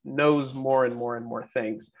it just knows more and more and more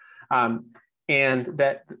things. And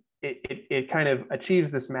that it kind of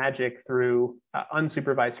achieves this magic through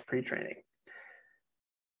unsupervised pre-training.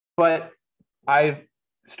 But I've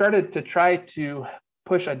started to try to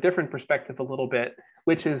push a different perspective a little bit,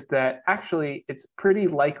 which is that actually it's pretty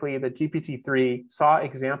likely that GPT-3 saw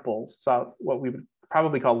what we would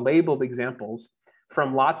probably call labeled examples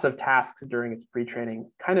from lots of tasks during its pre-training,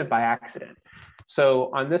 kind of by accident. So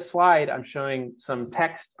on this slide, I'm showing some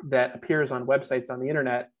text that appears on websites on the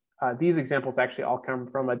internet. These examples actually all come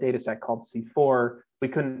from a data set called C4. We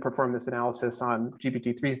couldn't perform this analysis on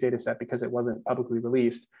GPT-3's data set because it wasn't publicly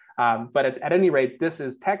released. But at any rate, this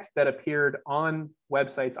is text that appeared on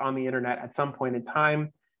websites on the internet at some point in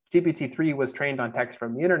time. GPT-3 was trained on text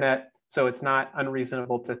from the internet, so it's not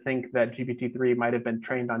unreasonable to think that GPT-3 might have been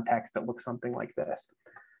trained on text that looks something like this.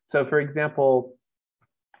 So for example,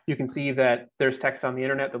 you can see that there's text on the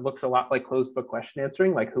internet that looks a lot like closed book question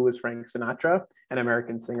answering, like who is Frank Sinatra, an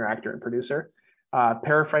American singer, actor, and producer.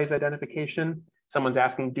 Paraphrase identification, someone's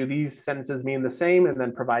asking, do these sentences mean the same? And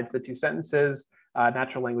then provides the two sentences.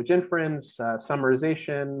 Natural language inference,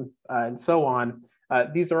 summarization, and so on.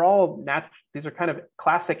 These are kind of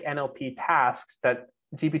classic NLP tasks that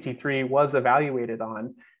GPT-3 was evaluated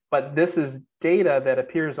on, but this is data that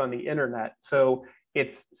appears on the internet. So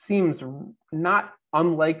it seems not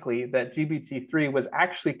unlikely that GPT-3 was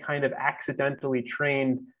actually kind of accidentally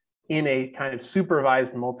trained in a kind of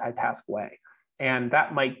supervised multitask way. And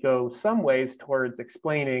that might go some ways towards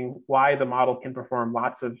explaining why the model can perform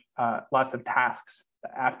lots of tasks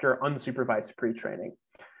after unsupervised pre-training.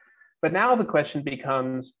 But now the question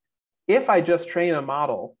becomes, if I just train a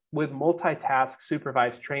model with multitask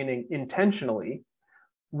supervised training intentionally,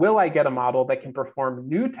 will I get a model that can perform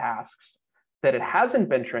new tasks that it hasn't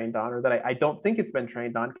been trained on, or that I don't think it's been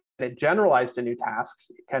trained on, that generalized to new tasks,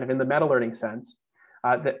 kind of in the meta learning sense,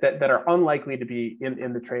 that are unlikely to be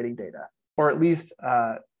in the training data, or at least,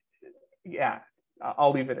 yeah,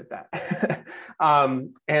 I'll leave it at that.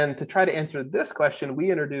 And to try to answer this question,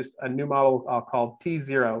 we introduced a new model called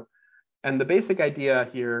T0. And the basic idea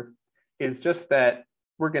here is just that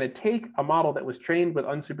we're going to take a model that was trained with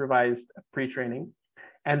unsupervised pre-training,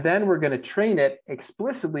 and then we're going to train it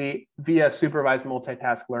explicitly via supervised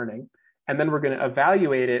multitask learning. And then we're going to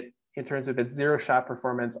evaluate it in terms of its zero-shot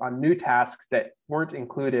performance on new tasks that weren't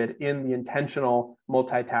included in the intentional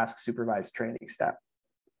multitask supervised training step.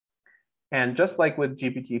 And just like with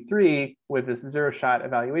GPT-3, with this zero-shot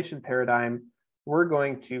evaluation paradigm, we're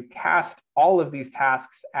going to cast all of these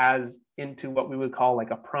tasks as into what we would call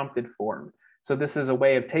like a prompted form. So this is a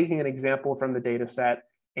way of taking an example from the data set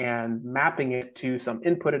and mapping it to some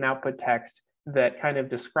input and output text that kind of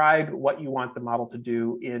describe what you want the model to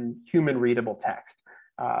do in human readable text.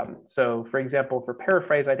 So for example, for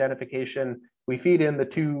paraphrase identification, we feed in the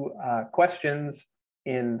two questions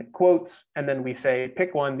in quotes, and then we say,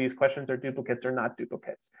 pick one, these questions are duplicates or not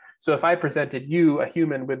duplicates. So if I presented you, a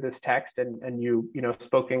human, with this text and you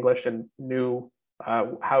spoke English and knew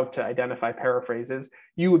how to identify paraphrases,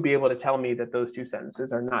 you would be able to tell me that those two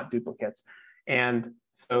sentences are not duplicates. And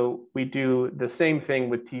so we do the same thing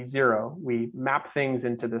with T0. We map things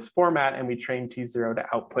into this format and we train T0 to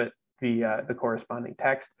output the corresponding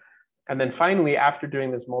text. And then finally, after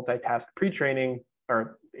doing this multitask pre-training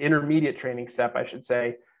or intermediate training step, I should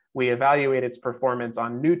say, we evaluate its performance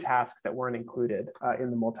on new tasks that weren't included in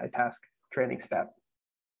the multitask training step.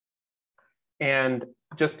 And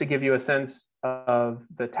just to give you a sense of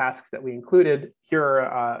the tasks that we included, here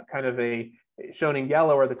are kind of shown in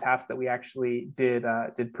yellow are the tasks that we actually did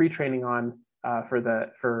pre-training on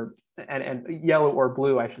and yellow or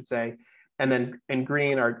blue, I should say. And then in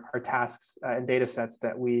green are tasks and data sets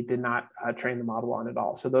that we did not train the model on at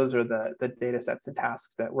all. So those are the data sets and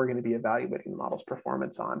tasks that we're going to be evaluating the model's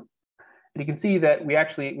performance on. And you can see that we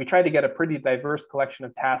tried to get a pretty diverse collection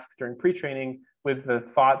of tasks during pre-training with the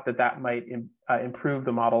thought that that might improve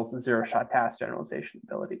the model's zero-shot task generalization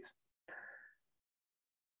abilities.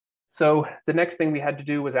 So the next thing we had to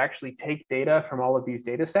do was actually take data from all of these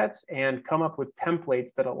data sets and come up with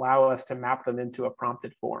templates that allow us to map them into a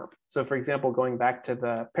prompted form. So for example, going back to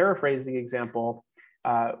the paraphrasing example,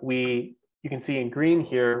 you can see in green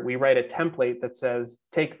here, we write a template that says,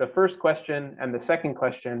 take the first question and the second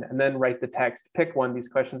question, and then write the text, pick one, these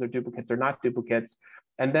questions are duplicates or not duplicates.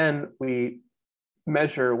 And then we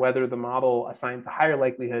measure whether the model assigns a higher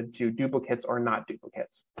likelihood to duplicates or not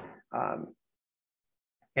duplicates.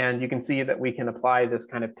 And you can see that we can apply this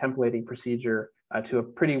kind of templating procedure to a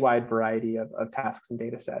pretty wide variety of tasks and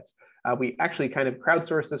data sets. We actually kind of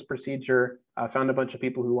crowdsourced this procedure, found a bunch of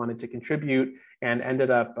people who wanted to contribute, and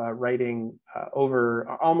ended up writing over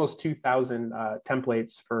almost 2,000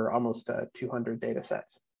 templates for almost 200 data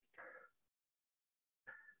sets.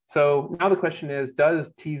 So now the question is, does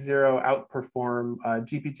T0 outperform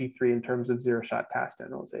GPT-3 in terms of zero-shot task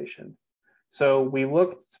generalization? So we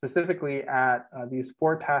looked specifically at these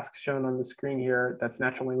 4 tasks shown on the screen here. That's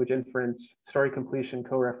natural language inference, story completion,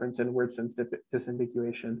 co-reference, and word sense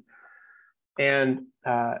disambiguation. And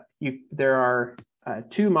there are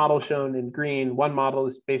 2 models shown in green. One model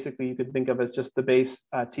is basically, you could think of as just the base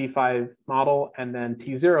T5 model, and then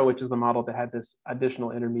T0, which is the model that had this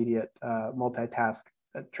additional intermediate multitask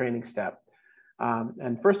training step.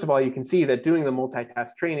 And first of all, you can see that doing the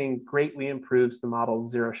multitask training greatly improves the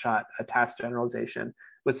model's zero-shot task generalization,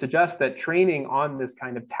 which suggests that training on this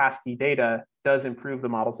kind of tasky data does improve the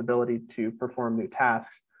model's ability to perform new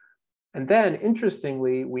tasks. And then,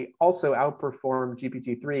 interestingly, we also outperform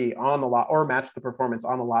GPT-3 on a lot, or match the performance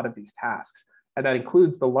on a lot of these tasks. And that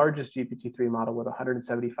includes the largest GPT-3 model with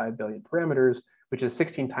 175 billion parameters, which is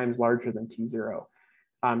 16 times larger than T0.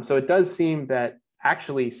 So it does seem that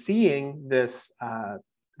actually seeing this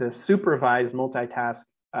supervised multitask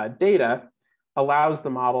data allows the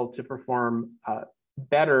model to perform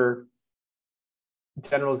better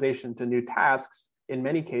generalization to new tasks in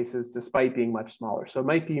many cases, despite being much smaller. So it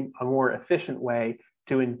might be a more efficient way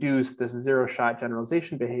to induce this zero-shot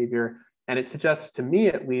generalization behavior. And it suggests to me,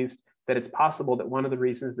 at least, that it's possible that one of the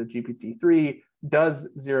reasons that GPT-3 does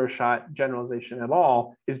zero-shot generalization at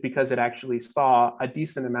all is because it actually saw a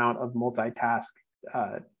decent amount of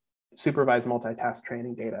supervised multitask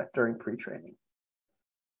training data during pre-training.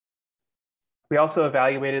 We also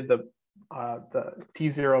evaluated the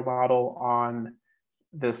T0 model on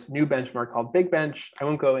this new benchmark called Big Bench. I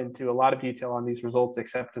won't go into a lot of detail on these results,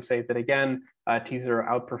 except to say that, again, T0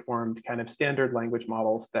 outperformed kind of standard language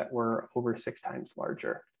models that were over 6 times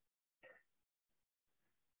larger.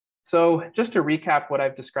 So just to recap what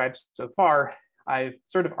I've described so far, I've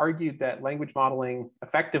sort of argued that language modeling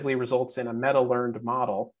effectively results in a meta-learned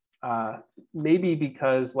model, maybe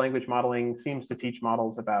because language modeling seems to teach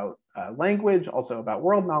models about language, also about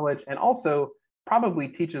world knowledge, and also probably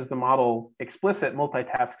teaches the model explicit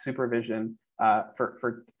multitask supervision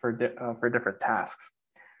for different tasks.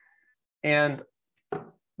 And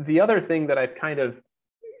the other thing that I've kind of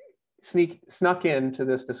snuck into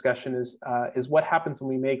this discussion is what happens when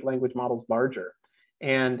we make language models larger.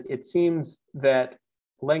 And it seems that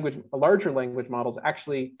larger language models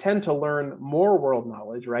actually tend to learn more world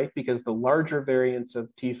knowledge, right? Because the larger variants of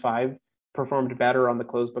T5 performed better on the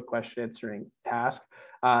closed book question answering task.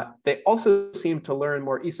 They also seem to learn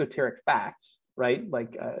more esoteric facts, right?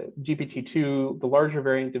 Like GPT-2, the larger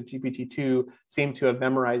variant of GPT-2 seemed to have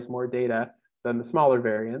memorized more data than the smaller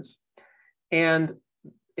variants. And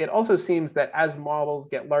it also seems that as models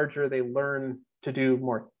get larger, they learn to do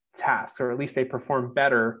more tasks, or at least they perform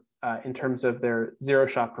better in terms of their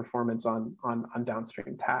zero-shot performance on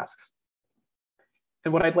downstream tasks.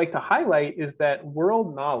 And what I'd like to highlight is that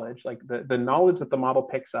world knowledge, like the knowledge that the model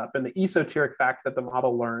picks up and the esoteric facts that the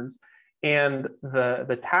model learns, and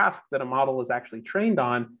the tasks that a model is actually trained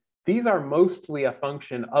on, these are mostly a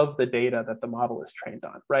function of the data that the model is trained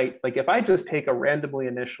on, right? Like if I just take a randomly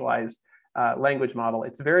initialized language model,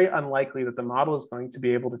 it's very unlikely that the model is going to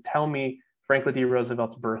be able to tell me Franklin D.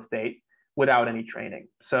 Roosevelt's birth date without any training.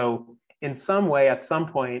 So in some way, at some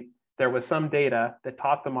point, there was some data that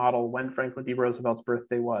taught the model when Franklin D. Roosevelt's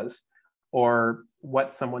birthday was, or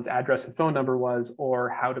what someone's address and phone number was, or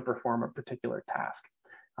how to perform a particular task.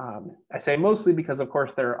 I say mostly because, of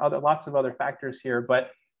course, there are lots of other factors here, but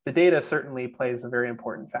the data certainly plays a very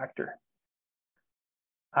important factor.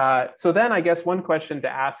 So then I guess one question to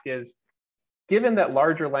ask is, given that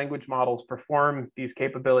larger language models perform these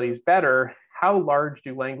capabilities better, how large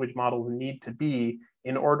do language models need to be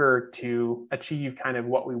in order to achieve kind of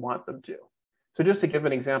what we want them to? So just to give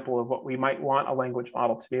an example of what we might want a language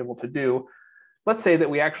model to be able to do, let's say that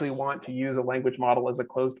we actually want to use a language model as a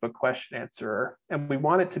closed book question answerer, and we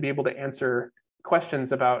want it to be able to answer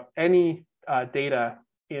questions about any data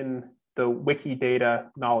in the Wikidata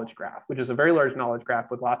knowledge graph, which is a very large knowledge graph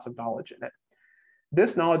with lots of knowledge in it.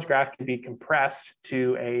 This knowledge graph can be compressed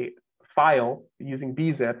to a file using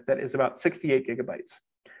bzip that is about 68 gigabytes.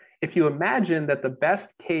 If you imagine that the best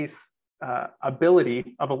case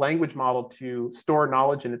ability of a language model to store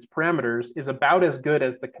knowledge in its parameters is about as good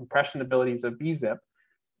as the compression abilities of bzip,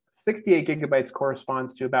 68 gigabytes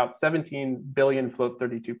corresponds to about 17 billion float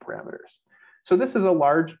 32 parameters. So this is a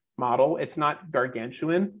large model. It's not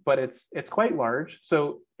gargantuan, but it's quite large.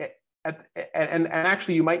 So and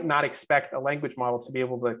actually, you might not expect a language model to be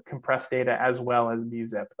able to compress data as well as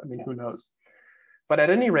bzip. I mean, who knows? But at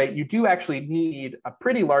any rate, you do actually need a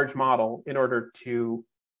pretty large model in order to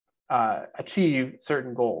achieve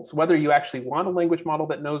certain goals. Whether you actually want a language model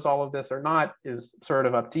that knows all of this or not is sort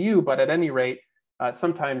of up to you. But at any rate,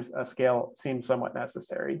 sometimes a scale seems somewhat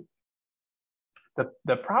necessary.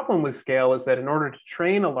 The problem with scale is that in order to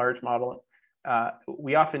train a large model,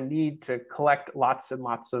 we often need to collect lots and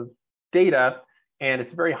lots of data, and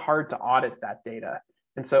it's very hard to audit that data.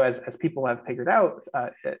 And so as people have figured out,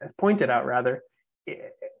 pointed out rather,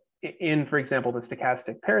 in, for example, the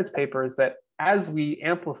stochastic parrots paper, is that as we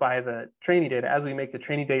amplify the training data, as we make the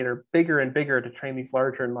training data bigger and bigger to train these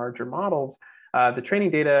larger and larger models, the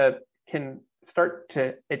training data can start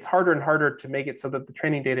to, it's harder and harder to make it so that the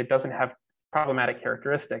training data doesn't have problematic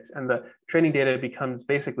characteristics, and the training data becomes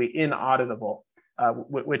basically inauditable,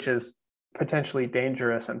 which is potentially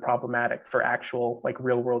dangerous and problematic for actual like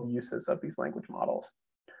real world uses of these language models.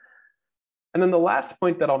 And then the last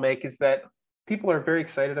point that I'll make is that people are very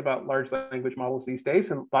excited about large language models these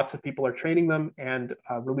days, and lots of people are training them and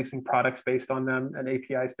releasing products based on them and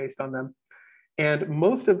APIs based on them. And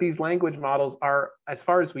most of these language models are, as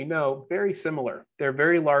far as we know, very similar. They're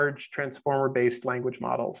very large transformer-based language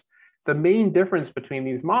models. The main difference between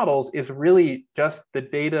these models is really just the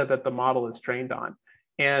data that the model is trained on.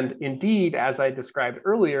 And indeed, as I described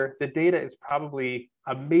earlier, the data is probably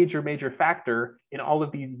a major, major factor in all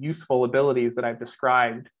of these useful abilities that I've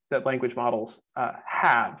described that language models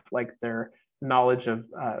have, like their knowledge of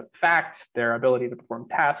facts, their ability to perform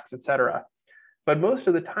tasks, et cetera. But most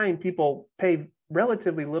of the time, people pay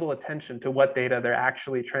relatively little attention to what data they're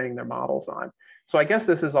actually training their models on. So I guess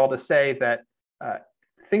this is all to say that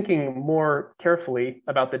thinking more carefully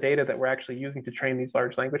about the data that we're actually using to train these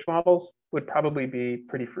large language models would probably be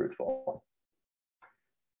pretty fruitful.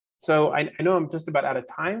 So I know I'm just about out of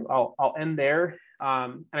time. I'll end there.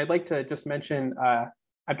 And I'd like to just mention,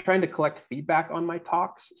 I'm trying to collect feedback on my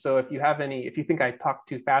talks. So if you have any, if you think I talk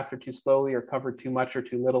too fast or too slowly or covered too much or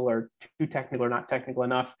too little or too technical or not technical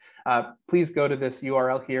enough, please go to this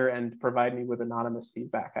URL here and provide me with anonymous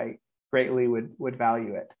feedback. I greatly would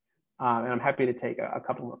value it. And I'm happy to take a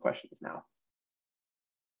couple more questions now.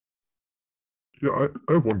 Yeah,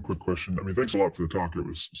 I have one quick question. I mean, thanks a lot for the talk. It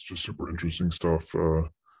was just super interesting stuff.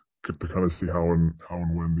 Good to kind of see how and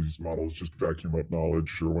when these models just vacuum up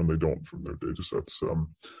knowledge or when they don't from their data sets.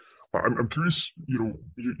 I'm curious, you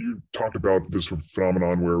talked about this sort of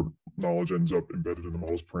phenomenon where knowledge ends up embedded in the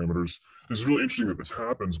model's parameters. This is really interesting that this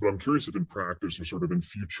happens, but I'm curious if in practice or sort of in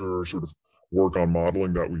future sort of work on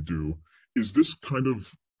modeling that we do, is this kind of,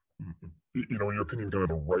 in your opinion, kind of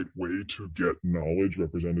the right way to get knowledge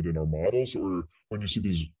represented in our models? Or when you see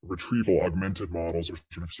these retrieval augmented models or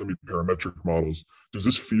sort of semi-parametric models, does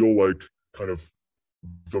this feel like kind of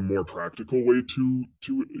the more practical way to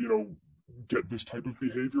get this type of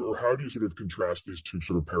behavior, or how do you sort of contrast these two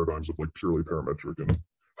sort of paradigms of like purely parametric and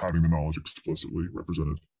having the knowledge explicitly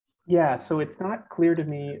represented? Yeah, so it's not clear to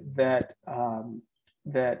me that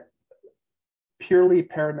that purely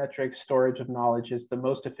parametric storage of knowledge is the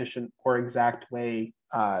most efficient or exact way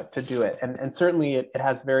to do it. And certainly it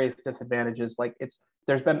has various disadvantages. Like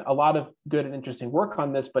there's been a lot of good and interesting work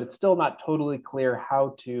on this, but it's still not totally clear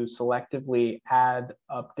how to selectively add,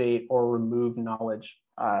 update, or remove knowledge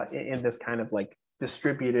in this kind of like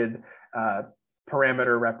distributed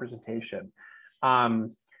parameter representation.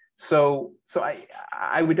 So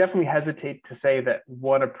I would definitely hesitate to say that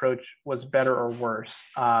one approach was better or worse.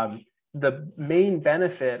 The main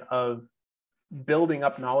benefit of building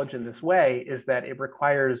up knowledge in this way is that it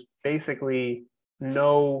requires basically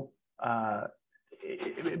no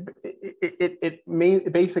it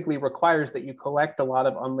basically requires that you collect a lot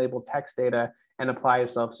of unlabeled text data and apply a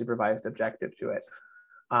self-supervised objective to it.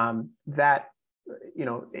 That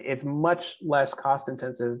it's much less cost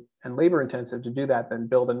intensive and labor intensive to do that than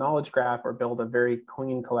build a knowledge graph or build a very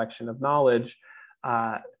clean collection of knowledge.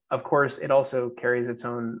 Of course, it also carries its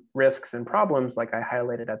own risks and problems, like I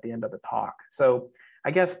highlighted at the end of the talk. So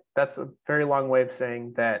I guess that's a very long way of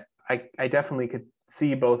saying that I definitely could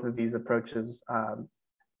see both of these approaches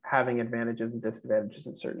having advantages and disadvantages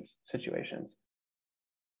in certain situations.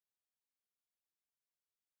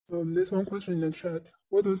 There's one question in the chat.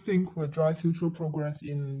 What do you think will drive future progress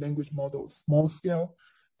in language models? Small scale?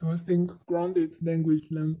 Do you think grounded language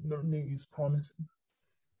learning is promising?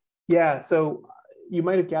 Yeah, so you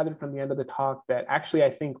might have gathered from the end of the talk that actually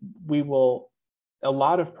I think a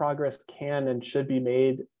lot of progress can and should be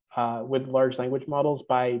made with large language models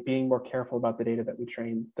by being more careful about the data that we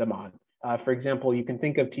train them on. For example, you can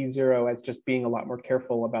think of T0 as just being a lot more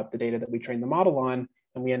careful about the data that we trained the model on,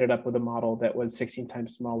 and we ended up with a model that was 16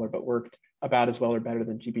 times smaller but worked about as well or better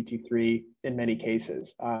than GPT-3 in many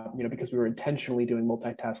cases, because we were intentionally doing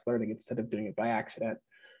multitask learning instead of doing it by accident.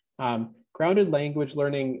 Grounded language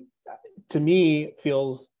learning, to me,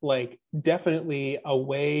 feels like definitely a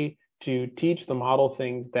way to teach the model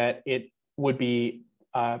things that it would be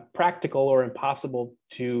practical or impossible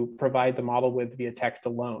to provide the model with via text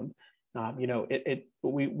alone.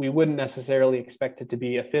 We wouldn't necessarily expect it to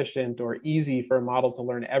be efficient or easy for a model to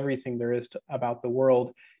learn everything there is about the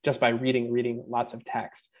world just by reading lots of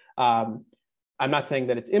text. I'm not saying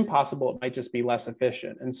that it's impossible; it might just be less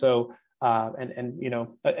efficient. And so, and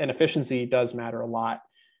efficiency does matter a lot.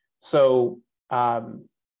 So that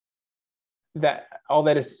all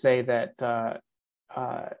that is to say that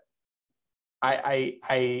I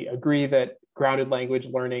agree that grounded language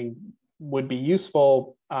learning would be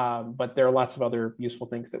useful, but there are lots of other useful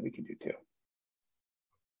things that we can do too.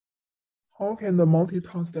 How can the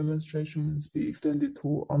multitask demonstrations be extended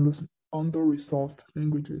to under-resourced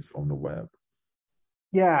languages on the web?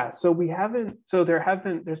 Yeah, so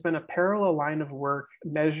there's been a parallel line of work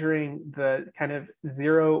measuring the kind of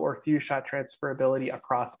zero or few shot transferability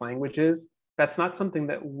across languages. That's not something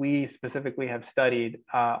that we specifically have studied,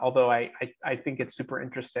 although I think it's super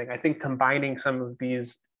interesting. I think combining some of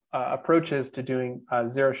these approaches to doing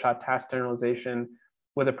zero-shot task generalization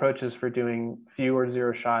with approaches for doing few or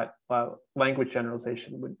zero-shot language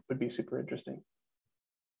generalization would be super interesting.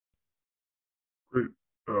 Great.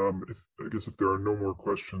 I guess if there are no more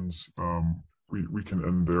questions, we can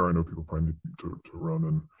end there. I know people probably need to run,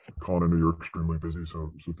 and Colin, I know you're extremely busy,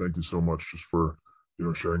 so thank you so much just for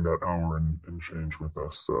sharing that hour and change with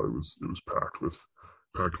us. It was packed with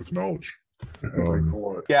knowledge. Thanks a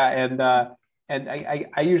lot. Yeah, and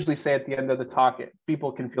I usually say at the end of the talk,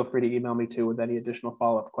 people can feel free to email me too with any additional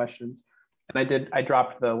follow-up questions. And I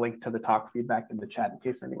dropped the link to the talk feedback in the chat in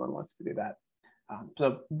case anyone wants to do that.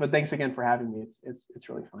 But thanks again for having me. It's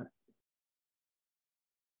really fun.